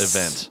 Yes.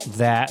 Event.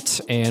 That,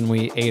 and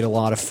we ate a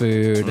lot of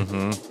food,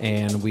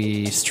 and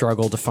we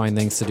struggled to find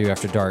things to do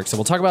after dark. So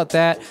we'll talk about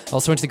that. I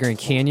also went to the Grand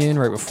Canyon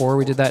right before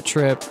we did that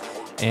trip.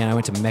 And I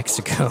went to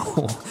Mexico.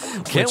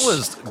 Kent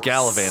was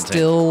gallivanting.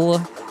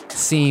 Still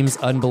seems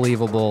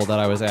unbelievable that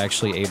I was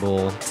actually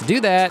able to do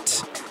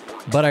that,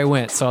 but I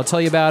went. So I'll tell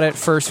you about it.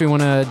 First, we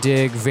want to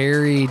dig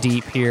very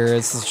deep here.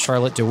 This is a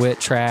Charlotte DeWitt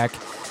track.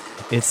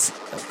 It's,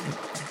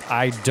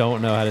 I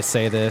don't know how to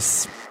say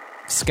this.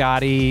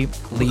 Scotty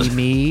Lee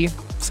Me.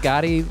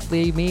 Scotty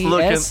Lee Me.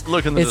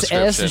 Look in the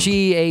description. It's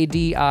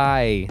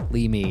SGADI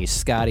Lee Me.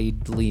 Scotty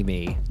Lee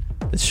Me.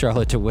 It's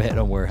Charlotte DeWitt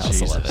on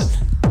Warehouse 11.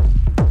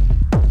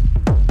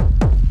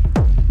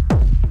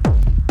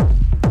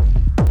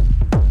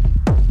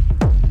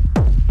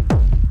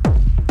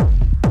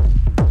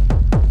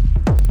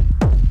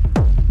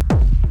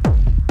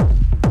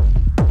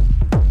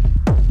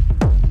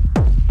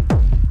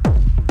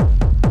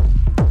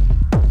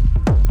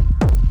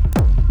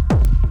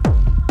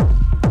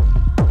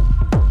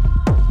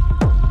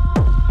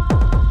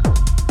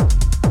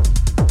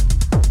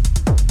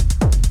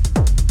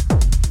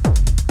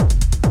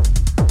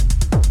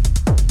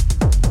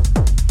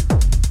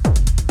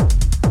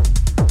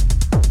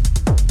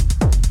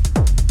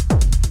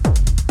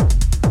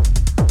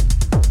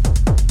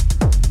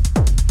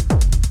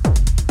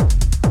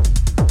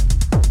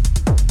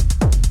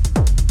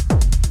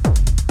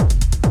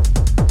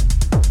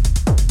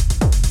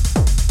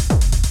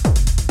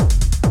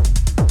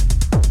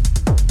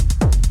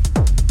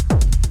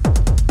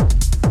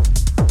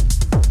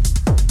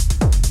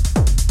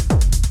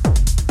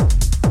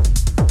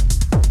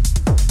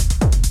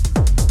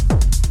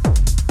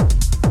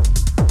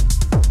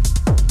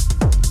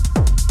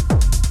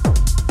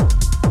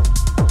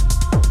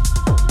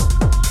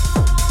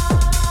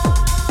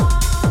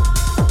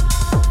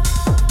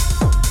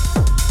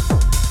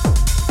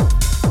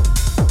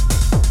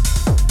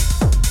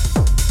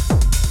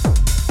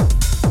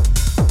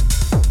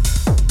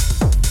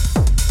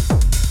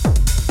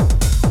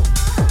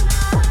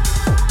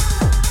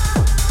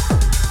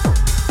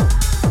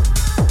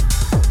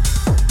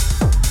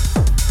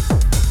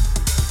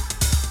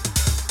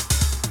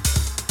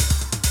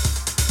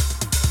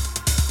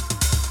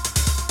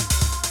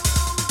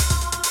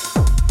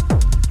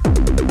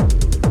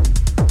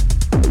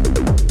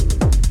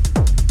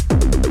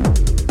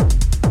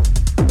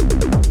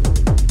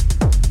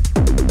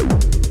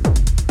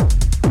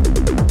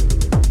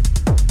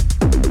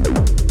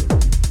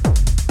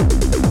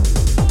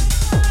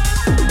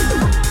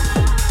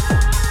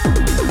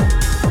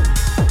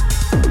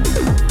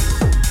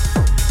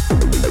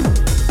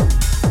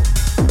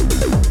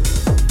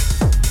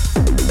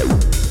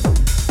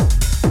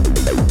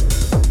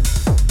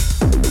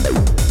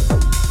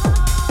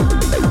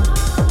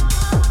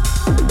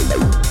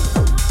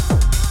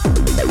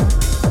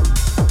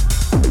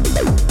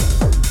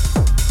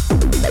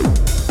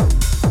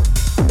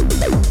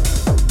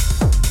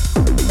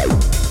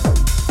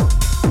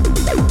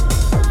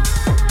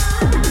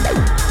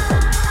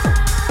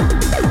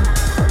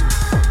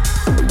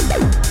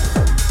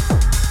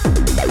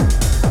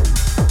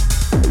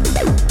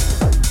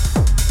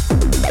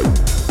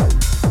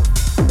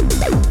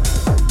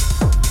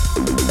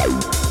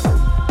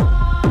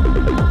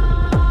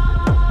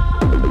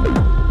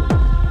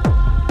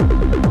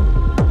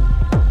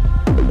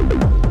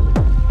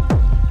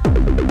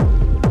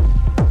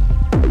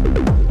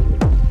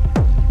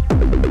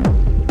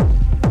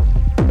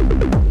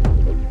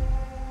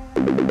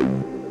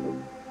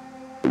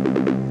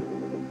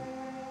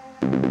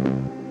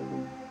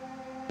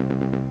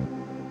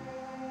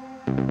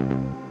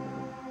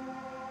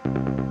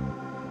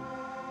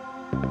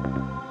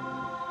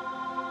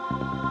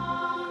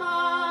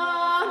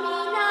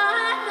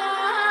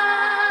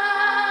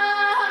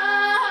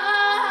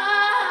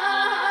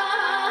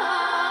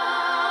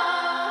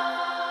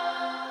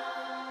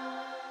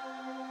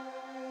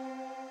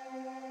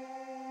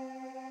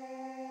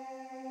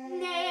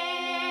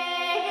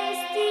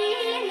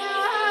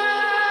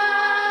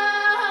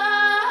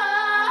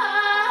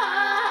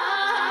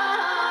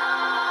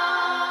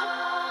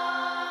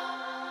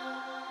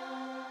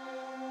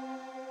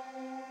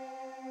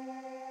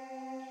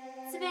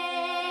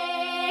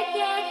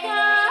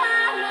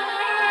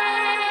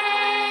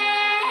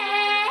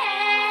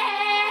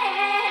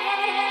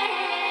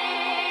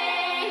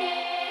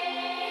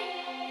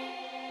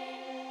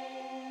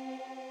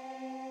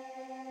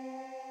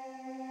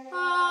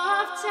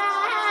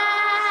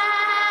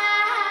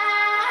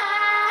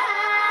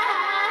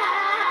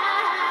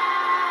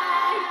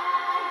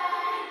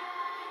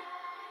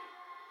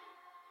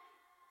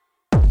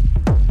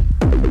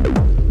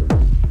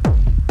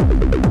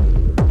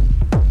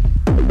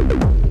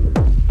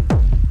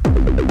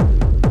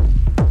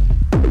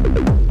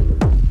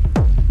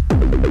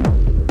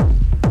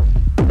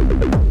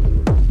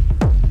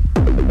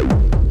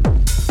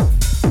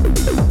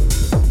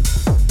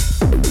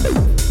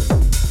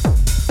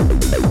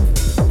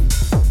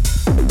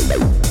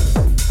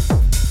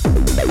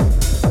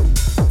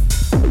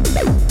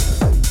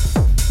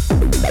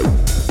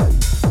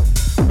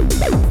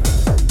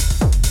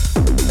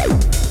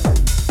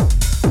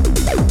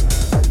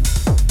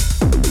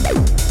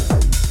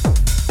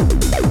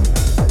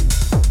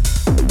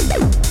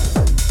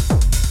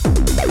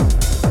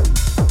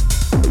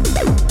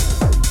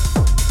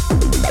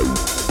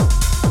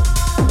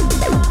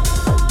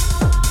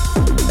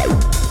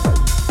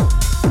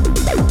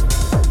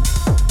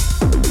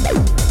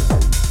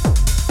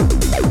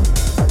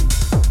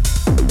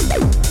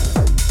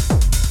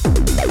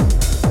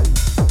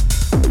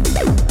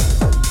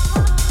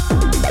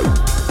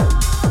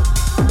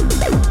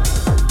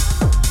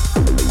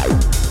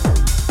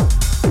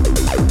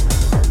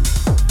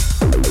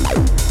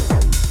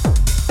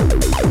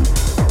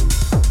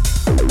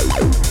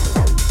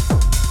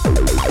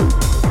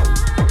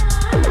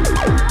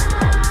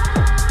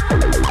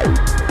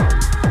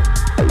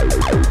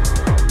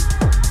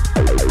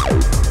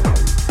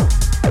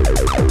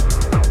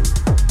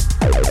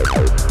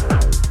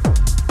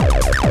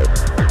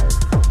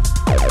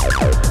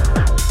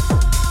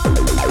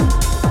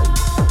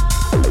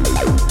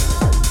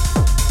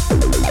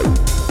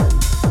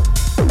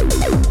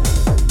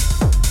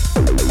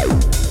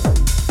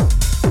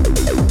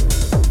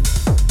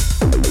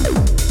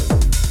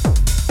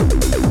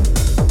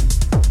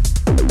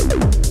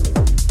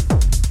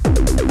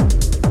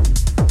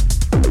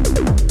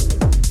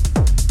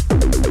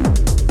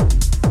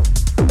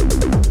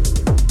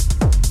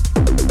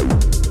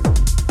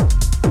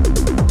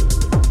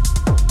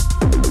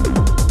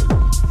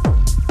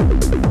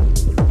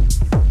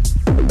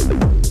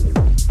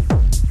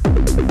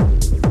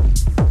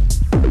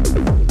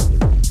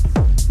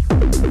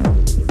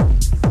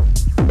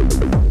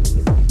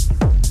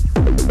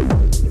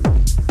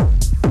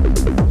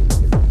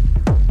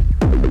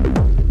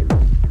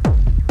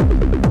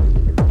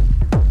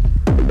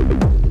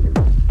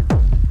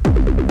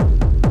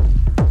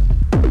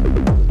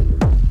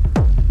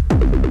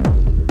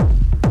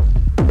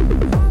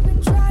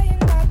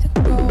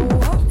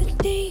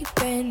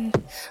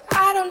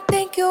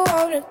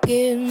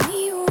 give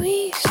me a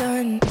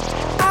reason.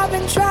 I've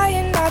been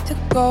trying not to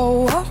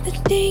go off the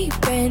deep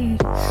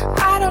end.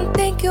 I don't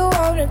think you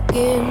wanna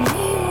give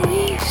me a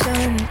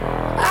reason.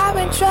 I've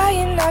been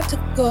trying not to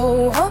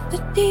go off the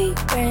deep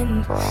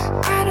end.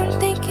 I don't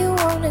think you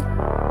wanna.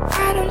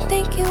 I don't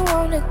think you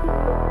wanna.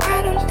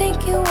 I don't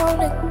think you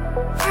wanna.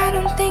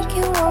 I don't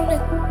think you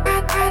wanna.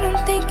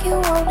 I don't think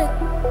you wanna.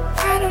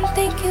 I don't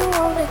think you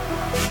wanna.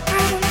 I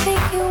don't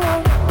think you wanna.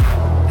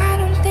 I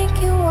don't think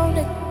you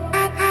wanna.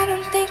 I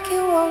don't think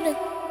you wanna.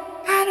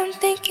 I don't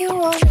think you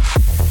wanna.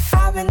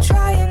 I've been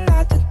trying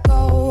not to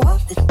go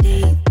off the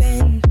deep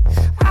end.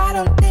 I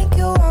don't think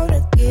you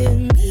wanna give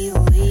me a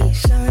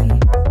reason.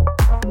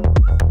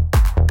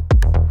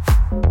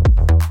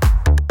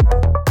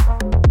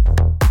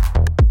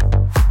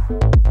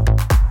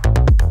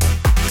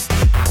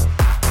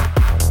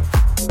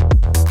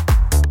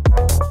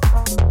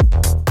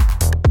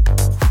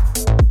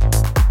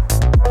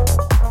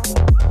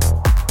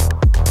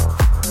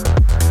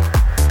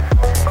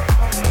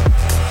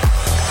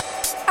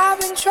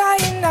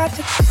 Trying not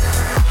to.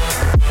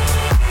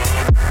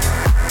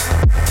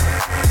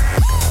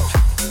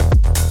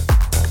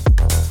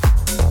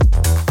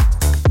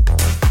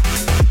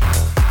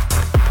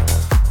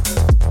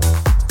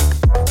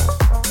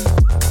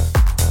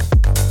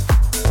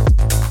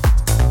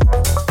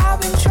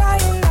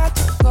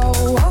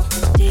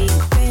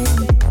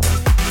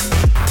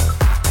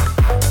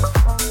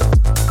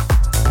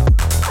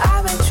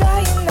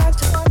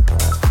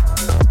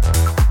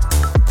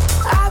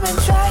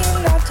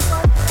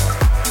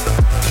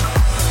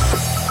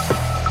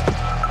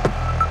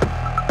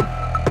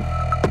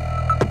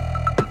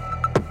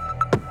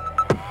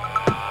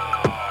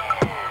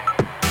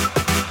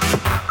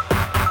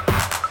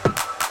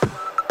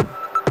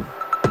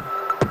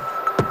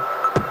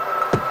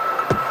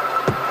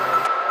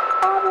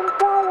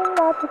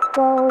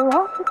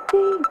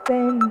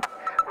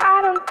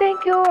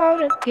 think you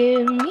wanna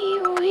give me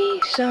a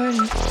reason.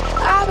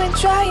 I've been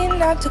trying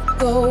not to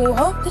go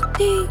off the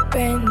deep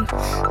end.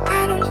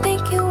 I don't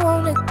think you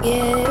wanna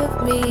give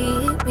me.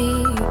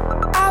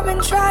 I've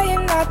been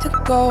trying not to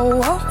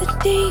go off the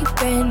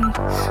deep end.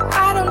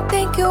 I don't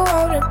think you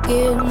wanna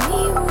give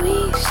me a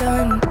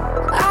reason.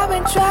 I've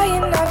been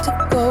trying not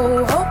to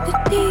go off the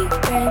deep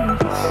end.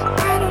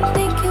 I don't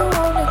think you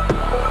wanna.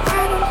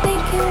 I don't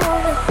think you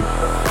wanna.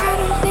 I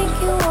don't think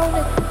you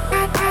wanna.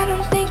 I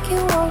don't think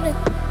you wanna.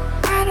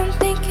 I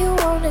don't think you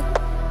wanna.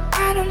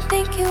 I don't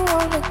think you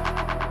wanna.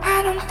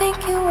 I don't think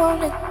you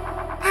wanna.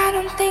 I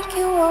don't think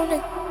you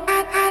wanna.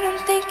 I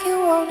don't think you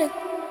wanna.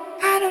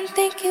 I don't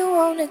think you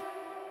wanna.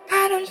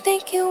 I don't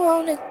think you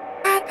wanna.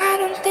 I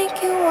don't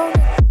think you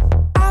wanna.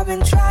 I've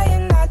been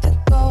trying not to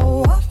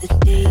go off the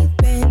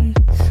deep end.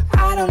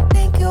 I don't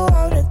think you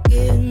wanna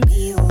give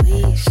me a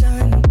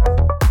reason.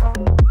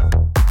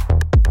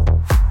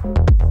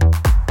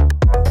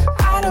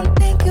 I don't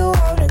think you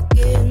wanna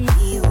give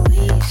me a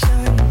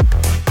reason.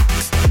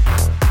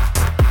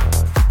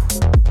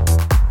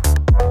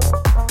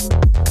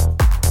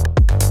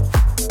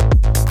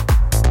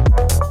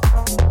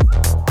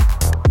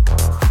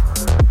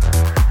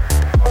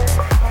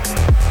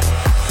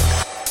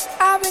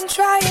 I've been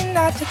trying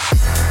not to.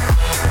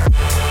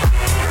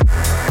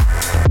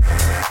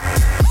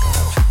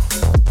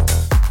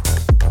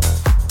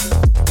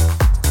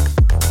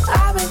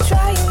 I've been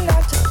trying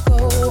not to go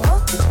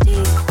off the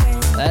deep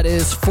end. That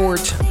is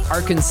Fort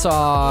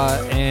Arkansas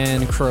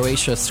and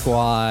Croatia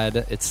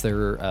Squad. It's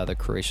their the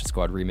Croatia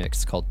Squad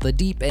remix called The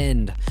Deep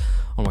End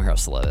on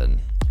Warehouse 11.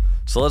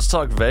 So let's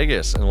talk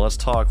Vegas and let's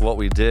talk what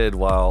we did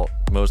while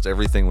most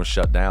everything was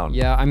shut down.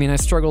 Yeah, I mean, I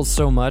struggled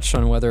so much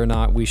on whether or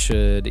not we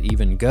should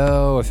even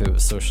go, if it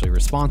was socially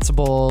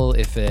responsible,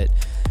 if it,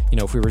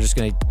 if we were just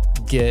going to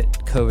get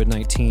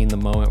COVID-19 the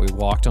moment we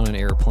walked on an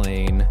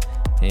airplane,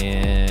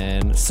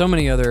 and so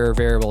many other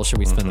variables. Should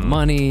we spend the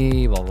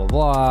money, blah, blah,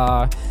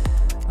 blah.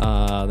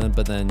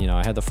 But then,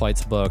 I had the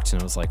flights booked,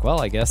 and I was like, well,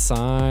 I guess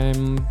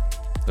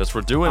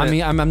we're doing it. I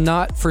mean, I'm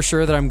not for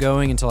sure that I'm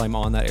going until I'm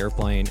on that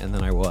airplane, and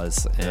then I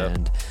was.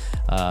 And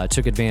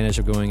took advantage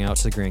of going out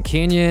to the Grand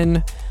Canyon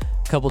a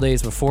couple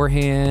days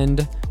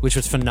beforehand, which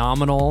was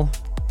phenomenal,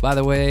 by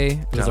the way.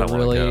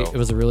 It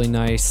was a really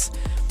nice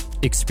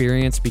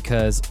experience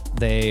because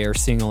they are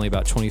seeing only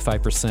about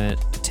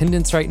 25%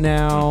 attendance right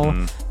now.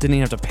 Didn't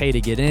even have to pay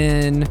to get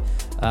in.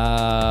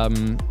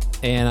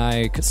 And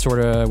I could sort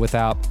of,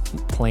 without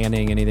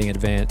planning anything in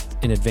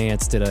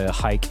advance, did a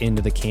hike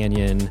into the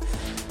canyon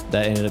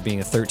that ended up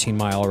being a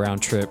 13-mile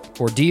round-trip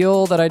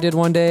ordeal that I did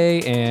one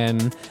day,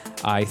 and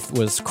I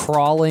was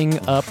crawling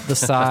up the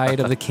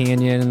side of the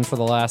canyon for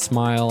the last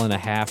mile and a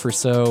half or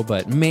so,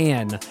 but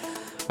man,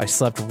 I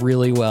slept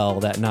really well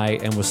that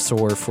night and was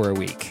sore for a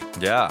week.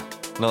 Yeah.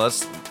 No,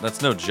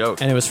 that's no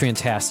joke. And it was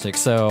fantastic.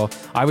 So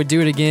I would do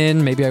it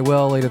again. Maybe I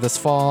will later this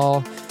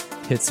fall.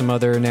 Hit some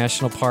other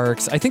national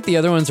parks. I think the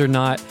other ones are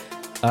not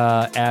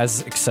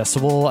as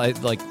accessible.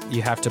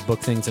 You have to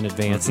book things in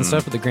advance and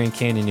stuff. But the Grand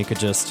Canyon, you could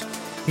just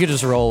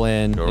roll in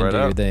and do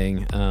your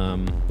thing.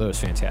 But it was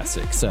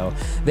fantastic. So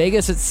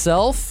Vegas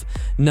itself,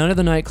 none of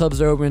the nightclubs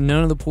are open.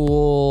 None of the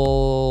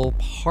pool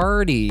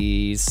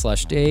parties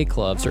 / day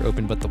clubs are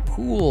open. But the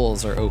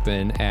pools are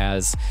open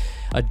as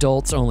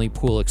adults-only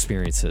pool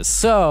experiences.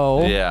 So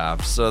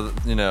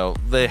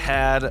they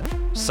had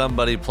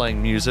somebody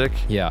playing music.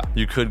 Yeah,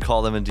 you could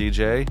call them a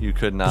DJ. You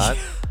could not.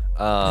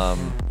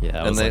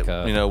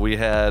 We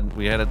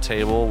had a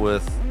table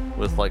with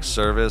like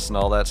service and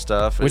all that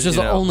stuff, which is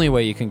the only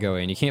way you can go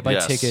in. You can't buy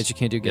tickets. You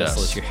can't do guest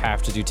lists. You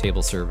have to do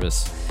table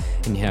service,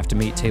 and you have to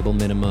meet table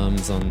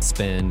minimums on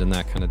spend and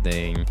that kind of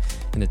thing.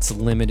 And it's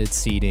limited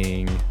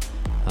seating.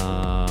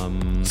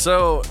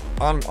 So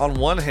on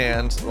one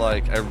hand,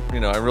 I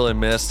really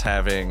missed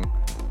having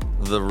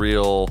the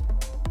real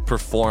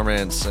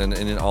performance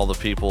and all the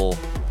people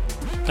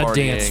a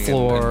dance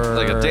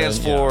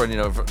floor,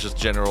 and just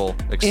general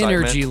excitement,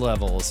 energy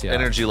levels,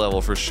 energy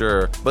level for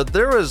sure. But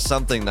there was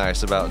something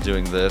nice about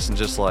doing this and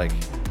just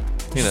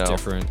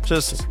different.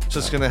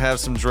 Just gonna have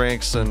some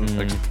drinks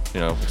and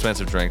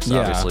expensive drinks,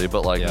 obviously,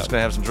 but just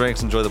gonna have some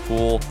drinks, enjoy the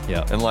pool,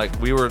 and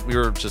we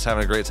were just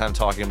having a great time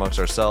talking amongst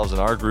ourselves in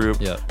our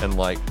group, and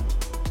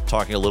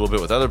talking a little bit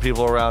with other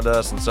people around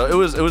us, and so it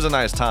was a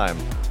nice time.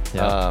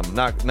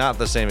 Not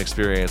the same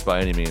experience by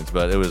any means,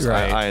 but it was.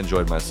 I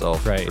enjoyed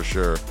myself for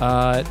sure.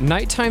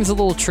 Nighttime's a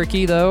little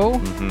tricky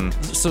though.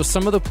 So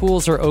some of the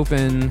pools are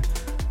open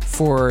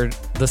for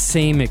the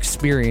same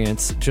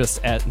experience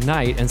just at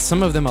night, and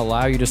some of them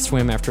allow you to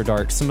swim after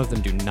dark. Some of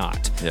them do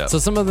not. So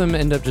some of them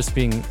end up just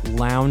being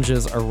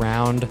lounges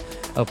around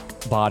a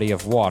body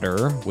of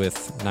water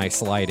with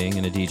nice lighting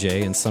and a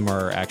DJ, and some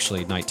are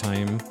actually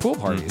nighttime pool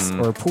parties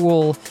or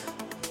pool.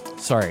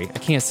 Sorry, I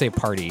can't say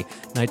party.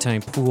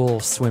 Nighttime pool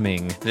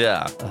swimming.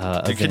 Yeah.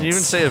 Can you even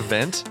say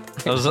event?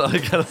 I was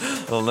like, I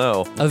don't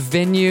know. A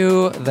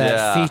venue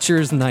that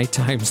features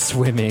nighttime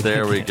swimming.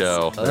 There we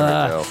go.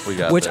 We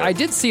got which there. I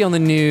did see on the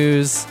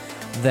news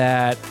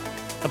that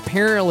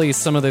apparently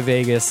some of the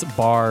Vegas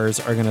bars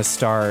are going to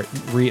start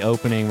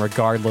reopening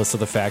regardless of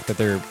the fact that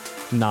they're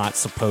not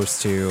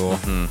supposed to.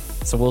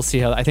 So we'll see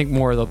how. I think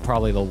more of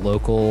probably the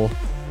local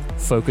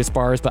focus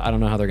bars, but I don't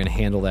know how they're going to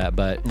handle that.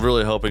 But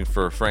really hoping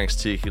for Frank's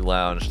Tiki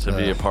Lounge to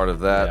be a part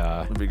of that.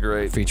 Yeah. Would be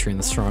great. Featuring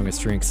the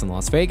strongest drinks in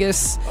Las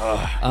Vegas.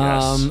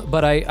 Yes.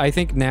 But I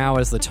think now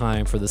is the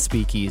time for the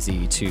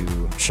Speakeasy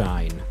to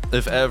shine.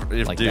 If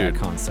Like dude, that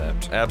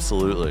concept.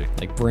 absolutely.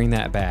 Like bring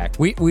that back.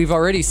 We've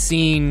already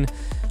seen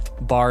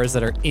bars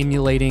that are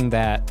emulating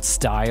that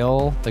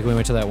style. Like we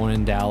went to that one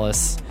in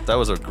Dallas That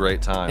was a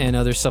great time. and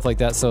other stuff like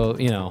that. So,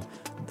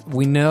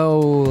 we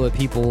know that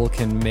people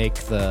can make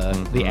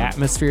the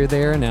atmosphere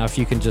there. Now, if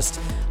you can just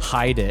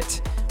hide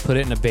it, put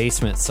it in a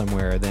basement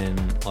somewhere, then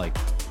like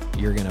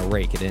you're gonna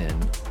rake it in.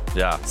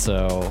 Yeah.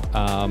 So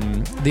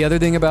the other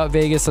thing about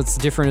Vegas that's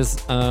different is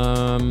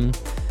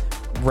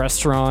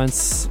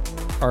restaurants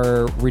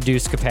are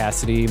reduced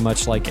capacity,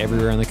 much like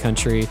everywhere in the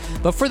country.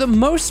 But for the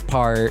most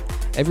part,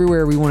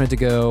 everywhere we wanted to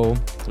go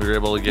We were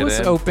able to get was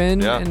in.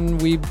 open, Yeah.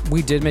 and we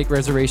did make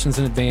reservations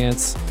in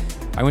advance.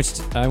 I went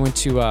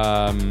to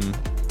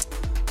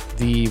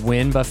the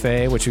Wynn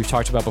Buffet, which we've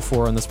talked about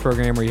before on this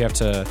program, where you have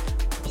to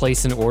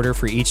place an order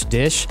for each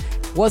dish.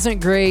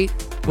 Wasn't great.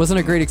 Wasn't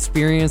a great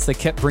experience. They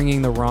kept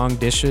bringing the wrong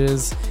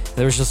dishes.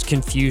 There was just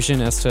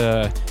confusion as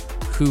to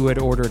who had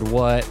ordered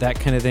what, that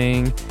kind of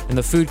thing. And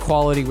the food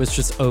quality was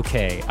just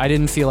okay. I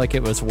didn't feel like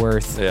it was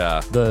worth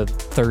the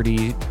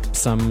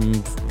 $30-some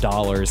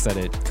that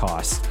it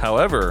cost.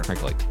 However,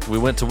 frankly, we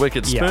went to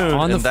Wicked Spoon,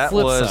 on the and that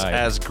flip was side.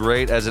 as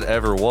great as it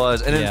ever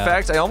was. And in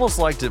fact, I almost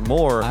liked it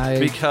more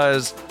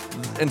because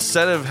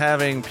instead of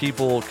having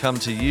people come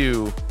to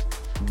you,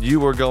 you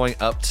were going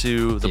up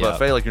to the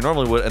buffet like you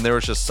normally would, and there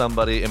was just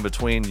somebody in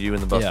between you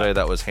and the buffet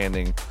that was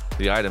handing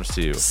the items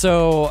to you.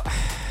 So,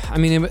 I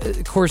mean,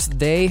 of course,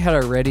 they had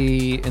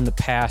already in the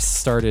past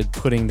started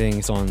putting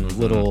things on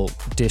little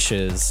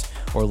dishes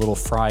or little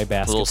fry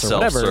baskets Little or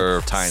whatever.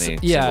 self-serve, tiny.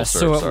 Yeah,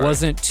 single-serve, so it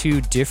wasn't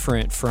too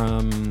different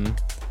from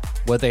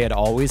what they had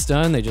always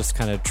done. They just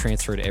kind of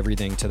transferred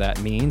everything to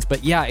that means.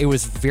 But yeah, it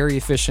was very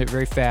efficient,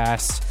 very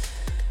fast.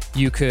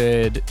 You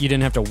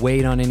didn't have to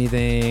wait on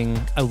anything.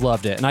 I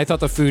loved it, and I thought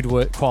the food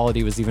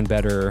quality was even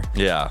better.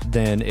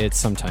 Than it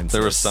sometimes.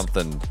 There is. was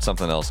something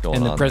else going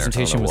on. And the there.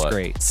 presentation I don't was know what.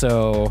 great.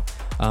 So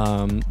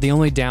the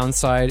only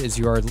downside is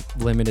you are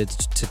limited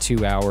to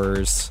 2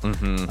 hours. They're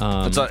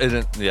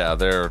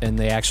and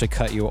they actually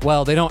cut you.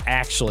 Well, they don't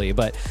actually,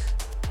 but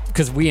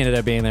because we ended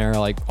up being there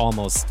like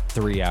almost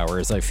 3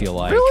 hours. I feel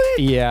like.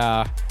 Really?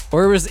 Yeah.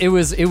 Or it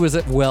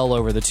was well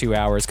over the 2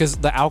 hours because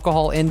the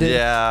alcohol ended.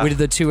 Yeah. We did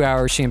the 2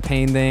 hour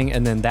champagne thing,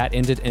 and then that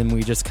ended, and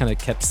we just kind of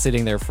kept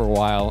sitting there for a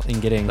while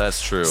and getting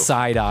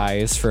side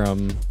eyes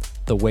from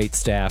the wait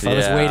staff. I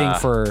was waiting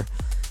for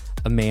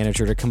a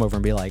manager to come over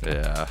and be like,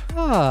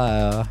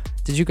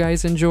 did you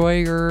guys enjoy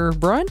your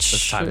brunch?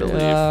 It's time to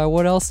leave.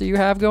 What else do you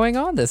have going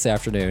on this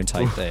afternoon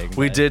type thing?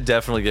 We did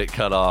definitely get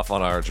cut off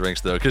on our drinks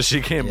though, because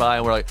she came by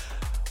and we're like,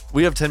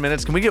 we have 10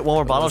 minutes. Can we get one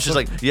more bottle? She's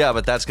like, yeah,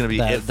 but that's going to be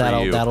it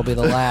for you. That'll be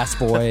the last,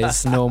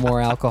 boys. No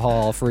more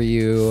alcohol for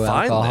you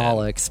Fine,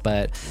 alcoholics.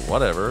 then. But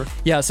whatever.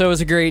 Yeah, so it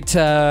was a great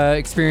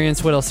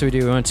experience. What else did we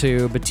do? We went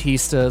to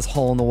Batista's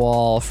Hole in the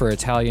Wall for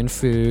Italian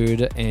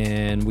food,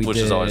 and which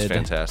is always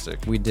fantastic.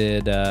 We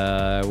did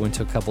went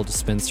to a couple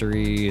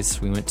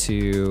dispensaries. We went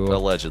to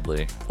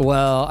allegedly.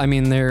 Well, I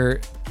mean,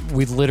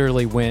 we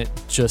literally went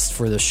just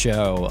for the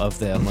show of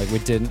them. Like we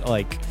didn't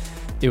like.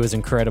 It was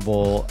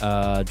incredible.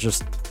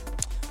 Just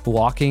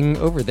walking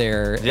over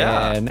there,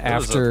 and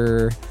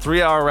after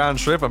 3 hour round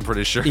trip, I'm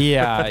pretty sure.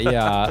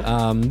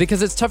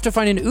 Because it's tough to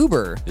find an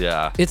Uber.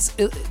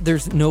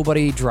 There's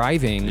nobody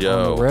driving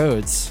on the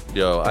roads.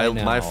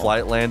 My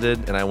flight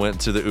landed and I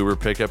went to the Uber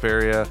pickup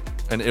area,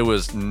 and it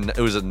was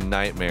a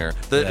nightmare.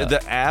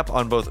 The app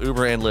on both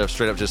Uber and Lyft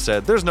straight up just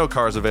said there's no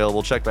cars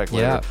available, check back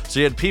later. So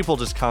you had people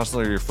just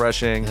constantly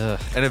refreshing.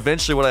 And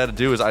eventually what I had to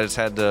do is I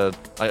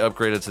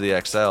upgraded to the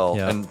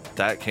XL, and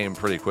that came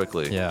pretty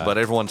quickly. But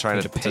everyone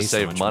trying to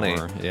save money.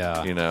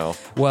 You know.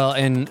 Well,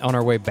 and on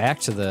our way back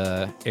to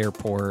the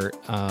airport,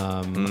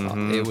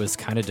 it was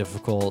kind of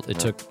difficult. It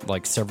took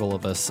like several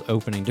of us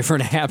opening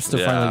different apps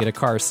to finally get a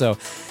car. So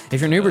if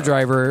you're an Uber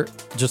driver,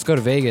 just go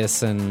to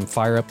Vegas and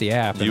fire up the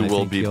app. You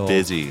will be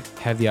busy.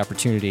 Have the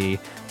opportunity.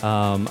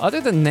 Other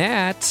than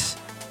that,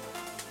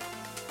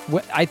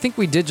 I think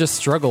we did just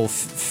struggle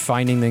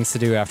finding things to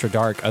do after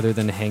dark other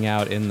than hang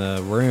out in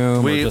the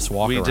room or just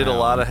walk around. We did a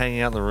lot of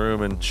hanging out in the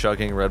room and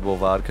chugging Red Bull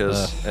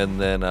vodkas,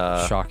 and then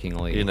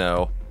shockingly,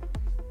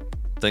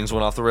 things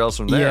went off the rails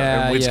from there.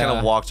 Yeah, and we just kind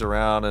of walked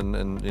around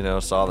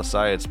and saw the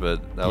sights,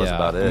 but that was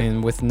about it. I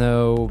mean, with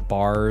no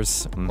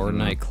bars or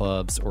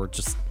nightclubs or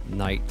just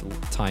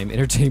nighttime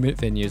entertainment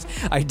venues.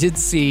 I did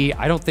see,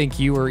 I don't think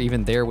you were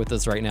even there with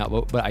us right now,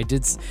 but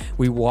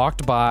we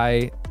walked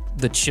by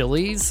the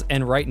Chili's,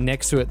 and right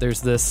next to it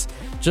there's this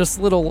just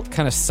little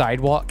kind of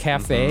sidewalk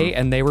cafe,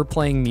 and they were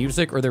playing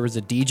music, or there was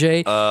a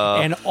DJ,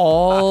 and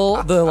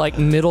all the like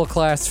middle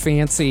class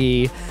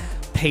fancy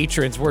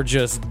patrons were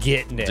just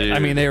getting it. Dude. I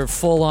mean, they were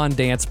full on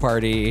dance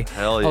party.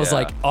 Hell I was yeah.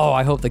 like, oh,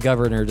 I hope the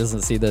governor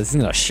doesn't see this.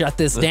 He's gonna shut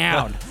this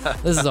down.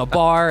 This is a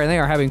bar, and they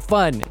are having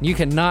fun. You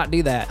cannot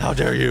do that. How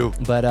dare you?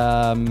 But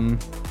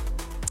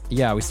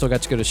yeah, we still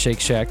got to go to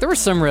Shake Shack. There were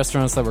some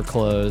restaurants that were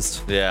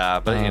closed. Yeah,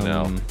 but you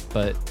know,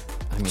 but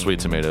I mean, Sweet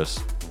Tomatoes.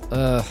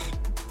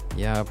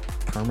 Yeah,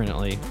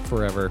 permanently,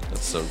 forever.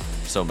 That's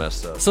so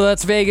messed up. So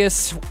that's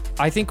Vegas.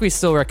 I think we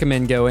still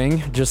recommend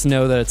going. Just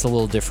know that it's a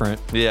little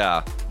different.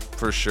 Yeah,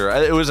 for sure.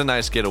 It was a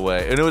nice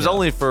getaway, and it was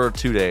only for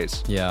 2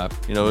 days. Yeah,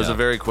 you know, it was a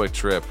very quick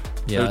trip.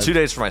 Yeah, it was 2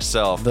 days for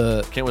myself.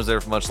 Kent was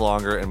there for much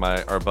longer, and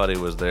our buddy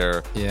was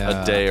there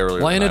a day earlier.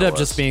 Well, I ended up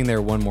was. just being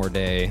there one more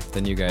day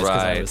than you guys,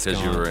 right?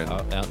 Because you were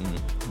out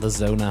in the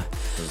Zona.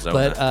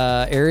 But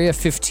Area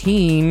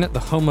 15, the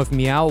home of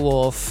Meow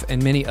Wolf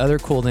and many other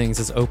cool things,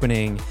 is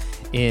opening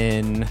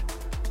in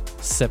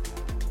September.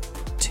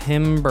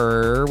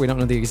 We don't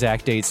know the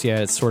exact dates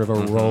yet. It's sort of a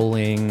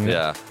rolling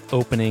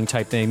opening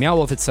type thing. Meow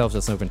Wolf itself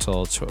doesn't open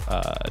until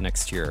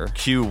next year.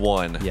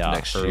 Q1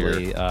 next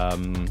early.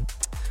 year.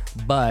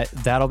 But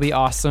that'll be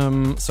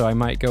awesome. So I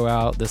might go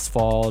out this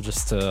fall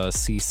just to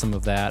see some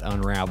of that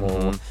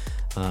unravel.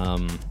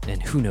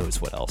 And who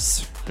knows what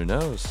else. Who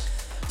knows?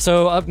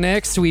 So up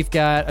next, we've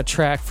got a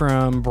track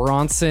from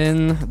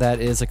Bronson that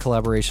is a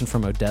collaboration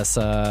from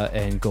Odessa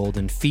and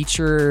Golden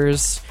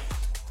Features.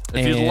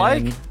 If you'd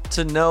like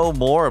to know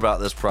more about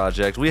this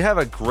project, we have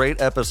a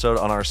great episode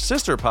on our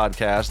sister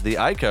podcast, The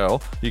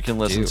ICO, you can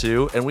listen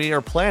to. And we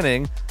are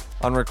planning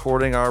on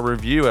recording our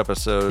review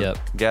episode,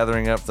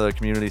 gathering up the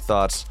community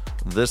thoughts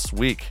this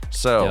week.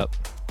 So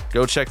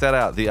go check that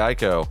out, The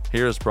ICO.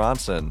 Here's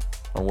Bronson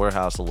on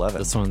Warehouse 11.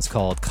 This one's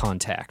called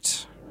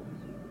Contact.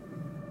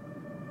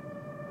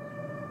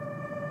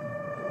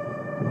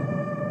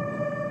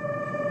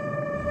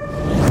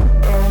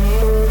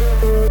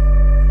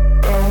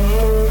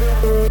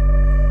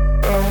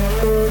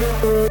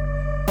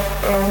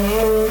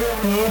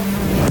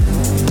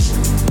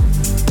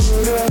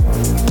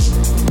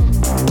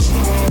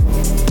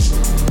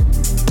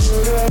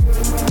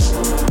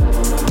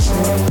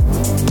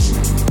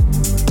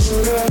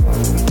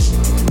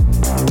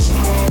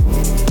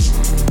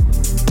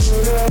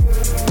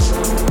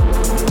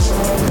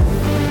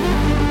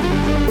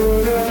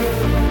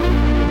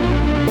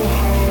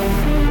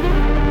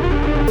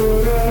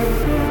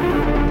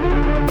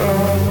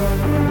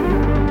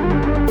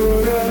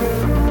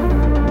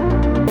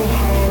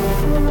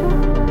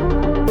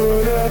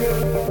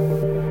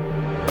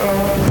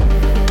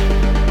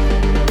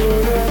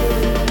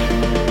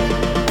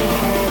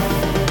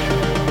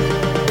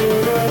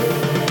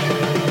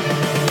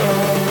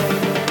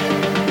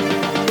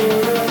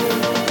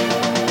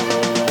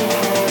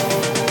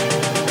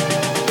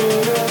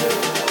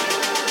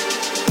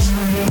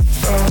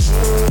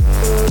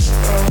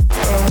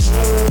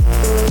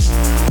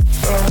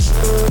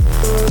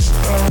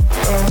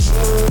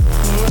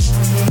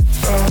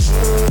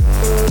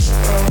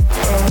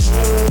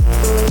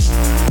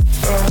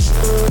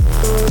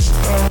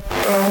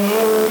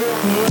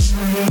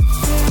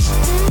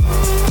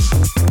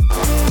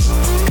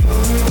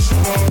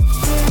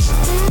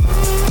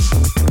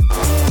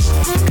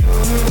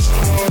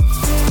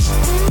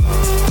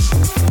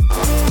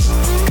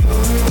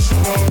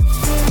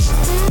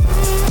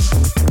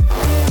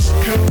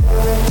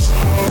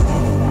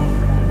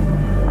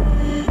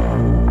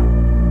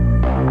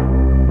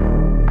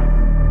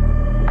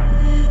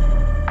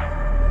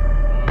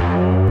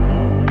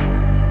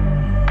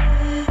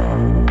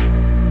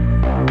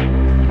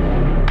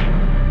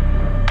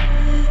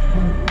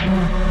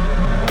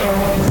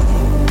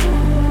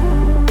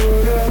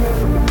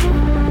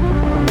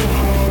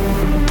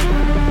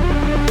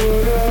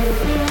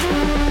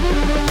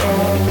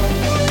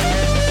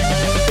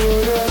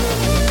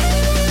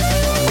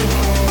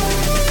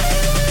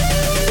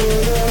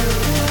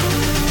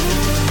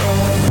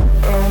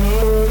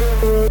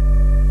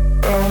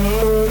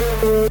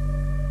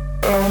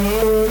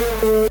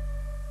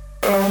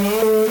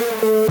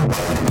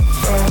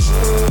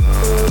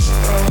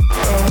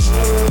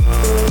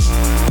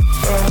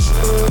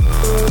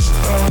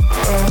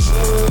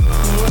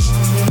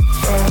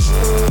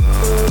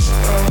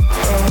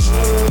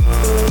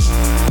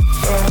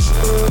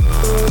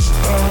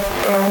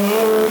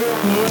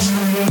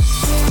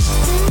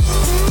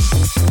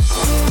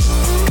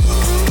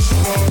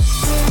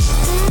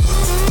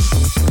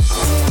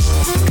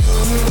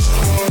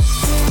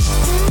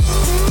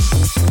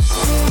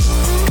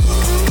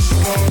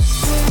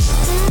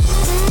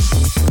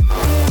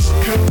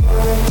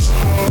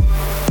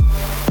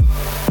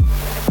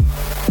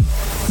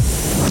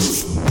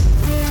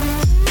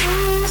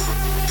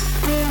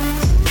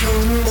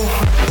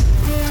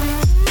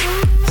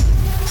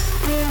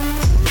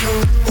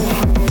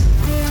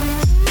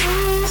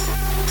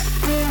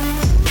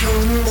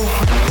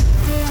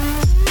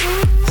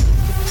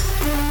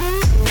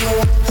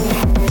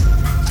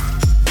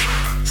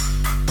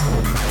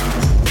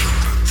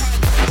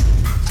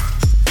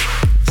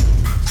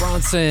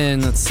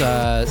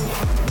 That's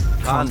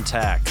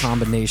Contact.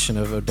 Combination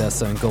of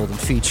Odessa and Golden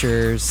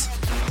features.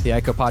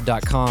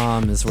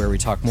 TheIcopod.com is where we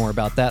talk more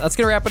about that. That's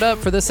going to wrap it up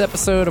for this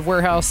episode of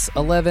Warehouse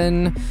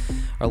 11.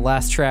 Our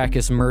last track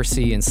is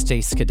Mercy and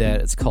Stace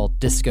Cadet. It's called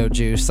Disco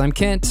Juice. I'm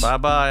Kent.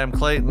 Bye-bye. I'm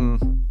Clayton.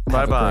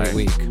 Have Bye-bye. a great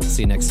week.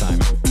 See you next time.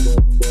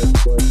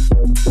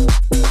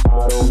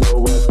 I don't know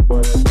what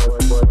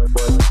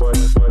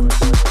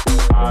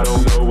I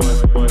don't know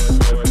what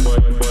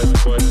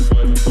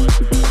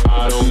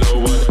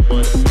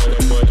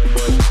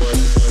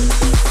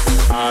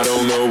I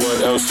don't know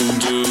what else to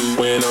do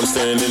when I'm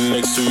standing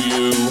next to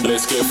you.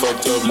 Let's get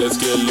fucked up, let's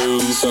get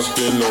loose,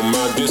 sucking on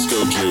my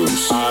disco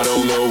juice. I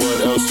don't know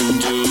what else to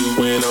do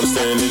when I'm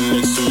standing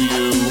next to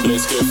you.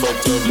 Let's get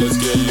fucked up, let's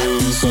get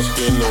loose,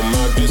 sucking on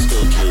my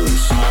disco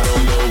juice. I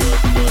don't know what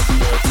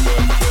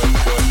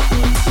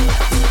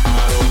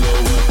I don't know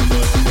what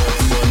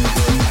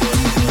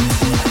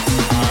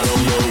I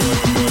don't know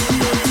what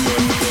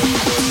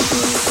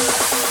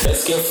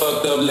Let's get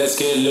fucked up, let's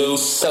get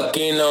loose,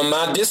 sucking on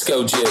my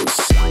disco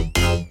juice.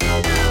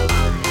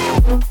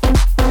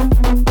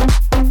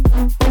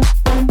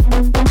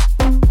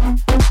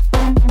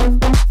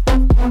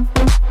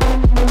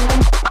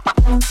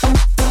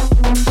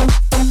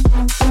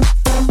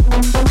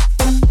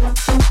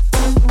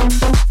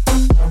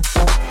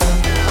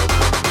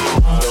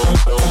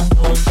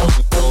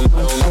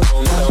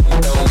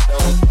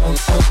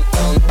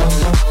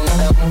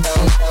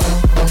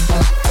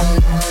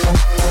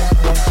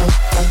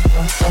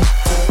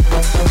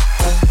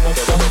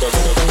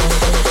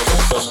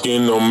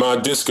 On my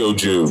disco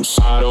juice.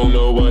 I don't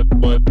know what I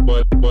don't know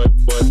what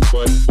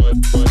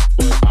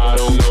I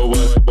don't know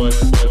what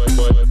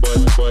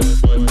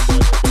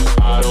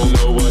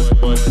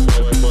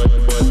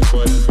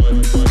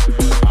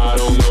I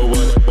don't know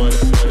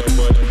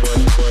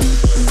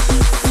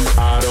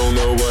I don't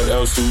know what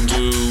else to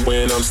do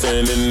when I'm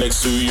standing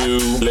next to you.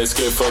 Let's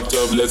get fucked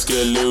up, let's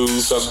get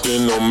loose,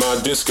 sucking on my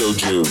disco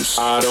juice.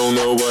 I don't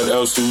know what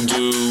else to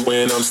do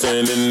when I'm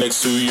standing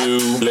next to you.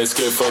 Let's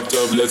get fucked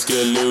up, let's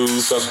get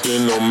loose,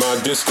 sucking on my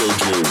disco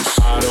juice.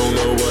 I don't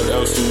know what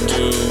else to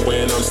do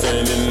when I'm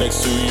standing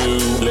next to you.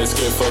 Let's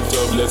get fucked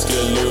up, let's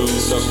get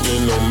loose,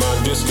 sucking on my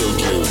disco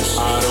juice.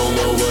 I don't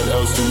know what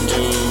else to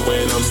do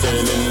when I'm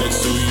standing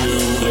next to you.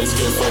 Let's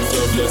get fucked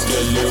up, let's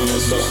get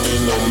loose,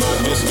 sucking on my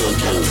disco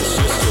juice.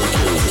 Disco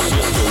juice,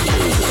 disco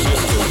juice,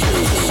 disco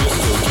juice,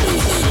 disco juice,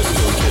 disco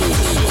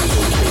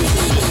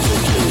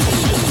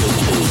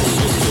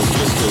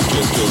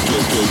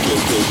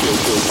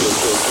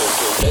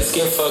juice. Let's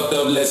get fucked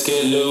up, let's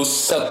get loose,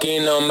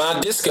 sucking on my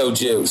disco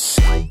juice.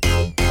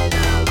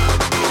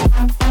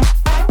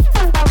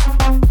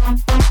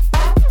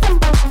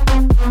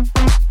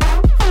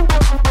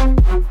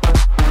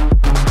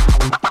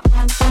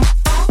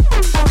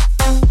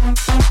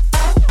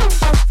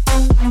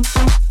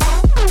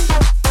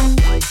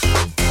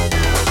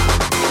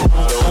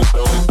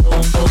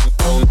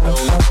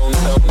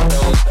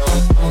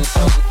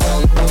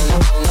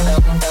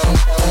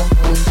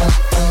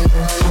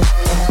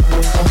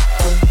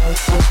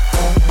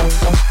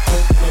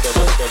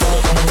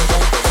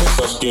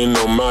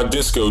 On my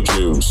disco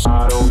juice.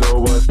 I don't know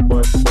what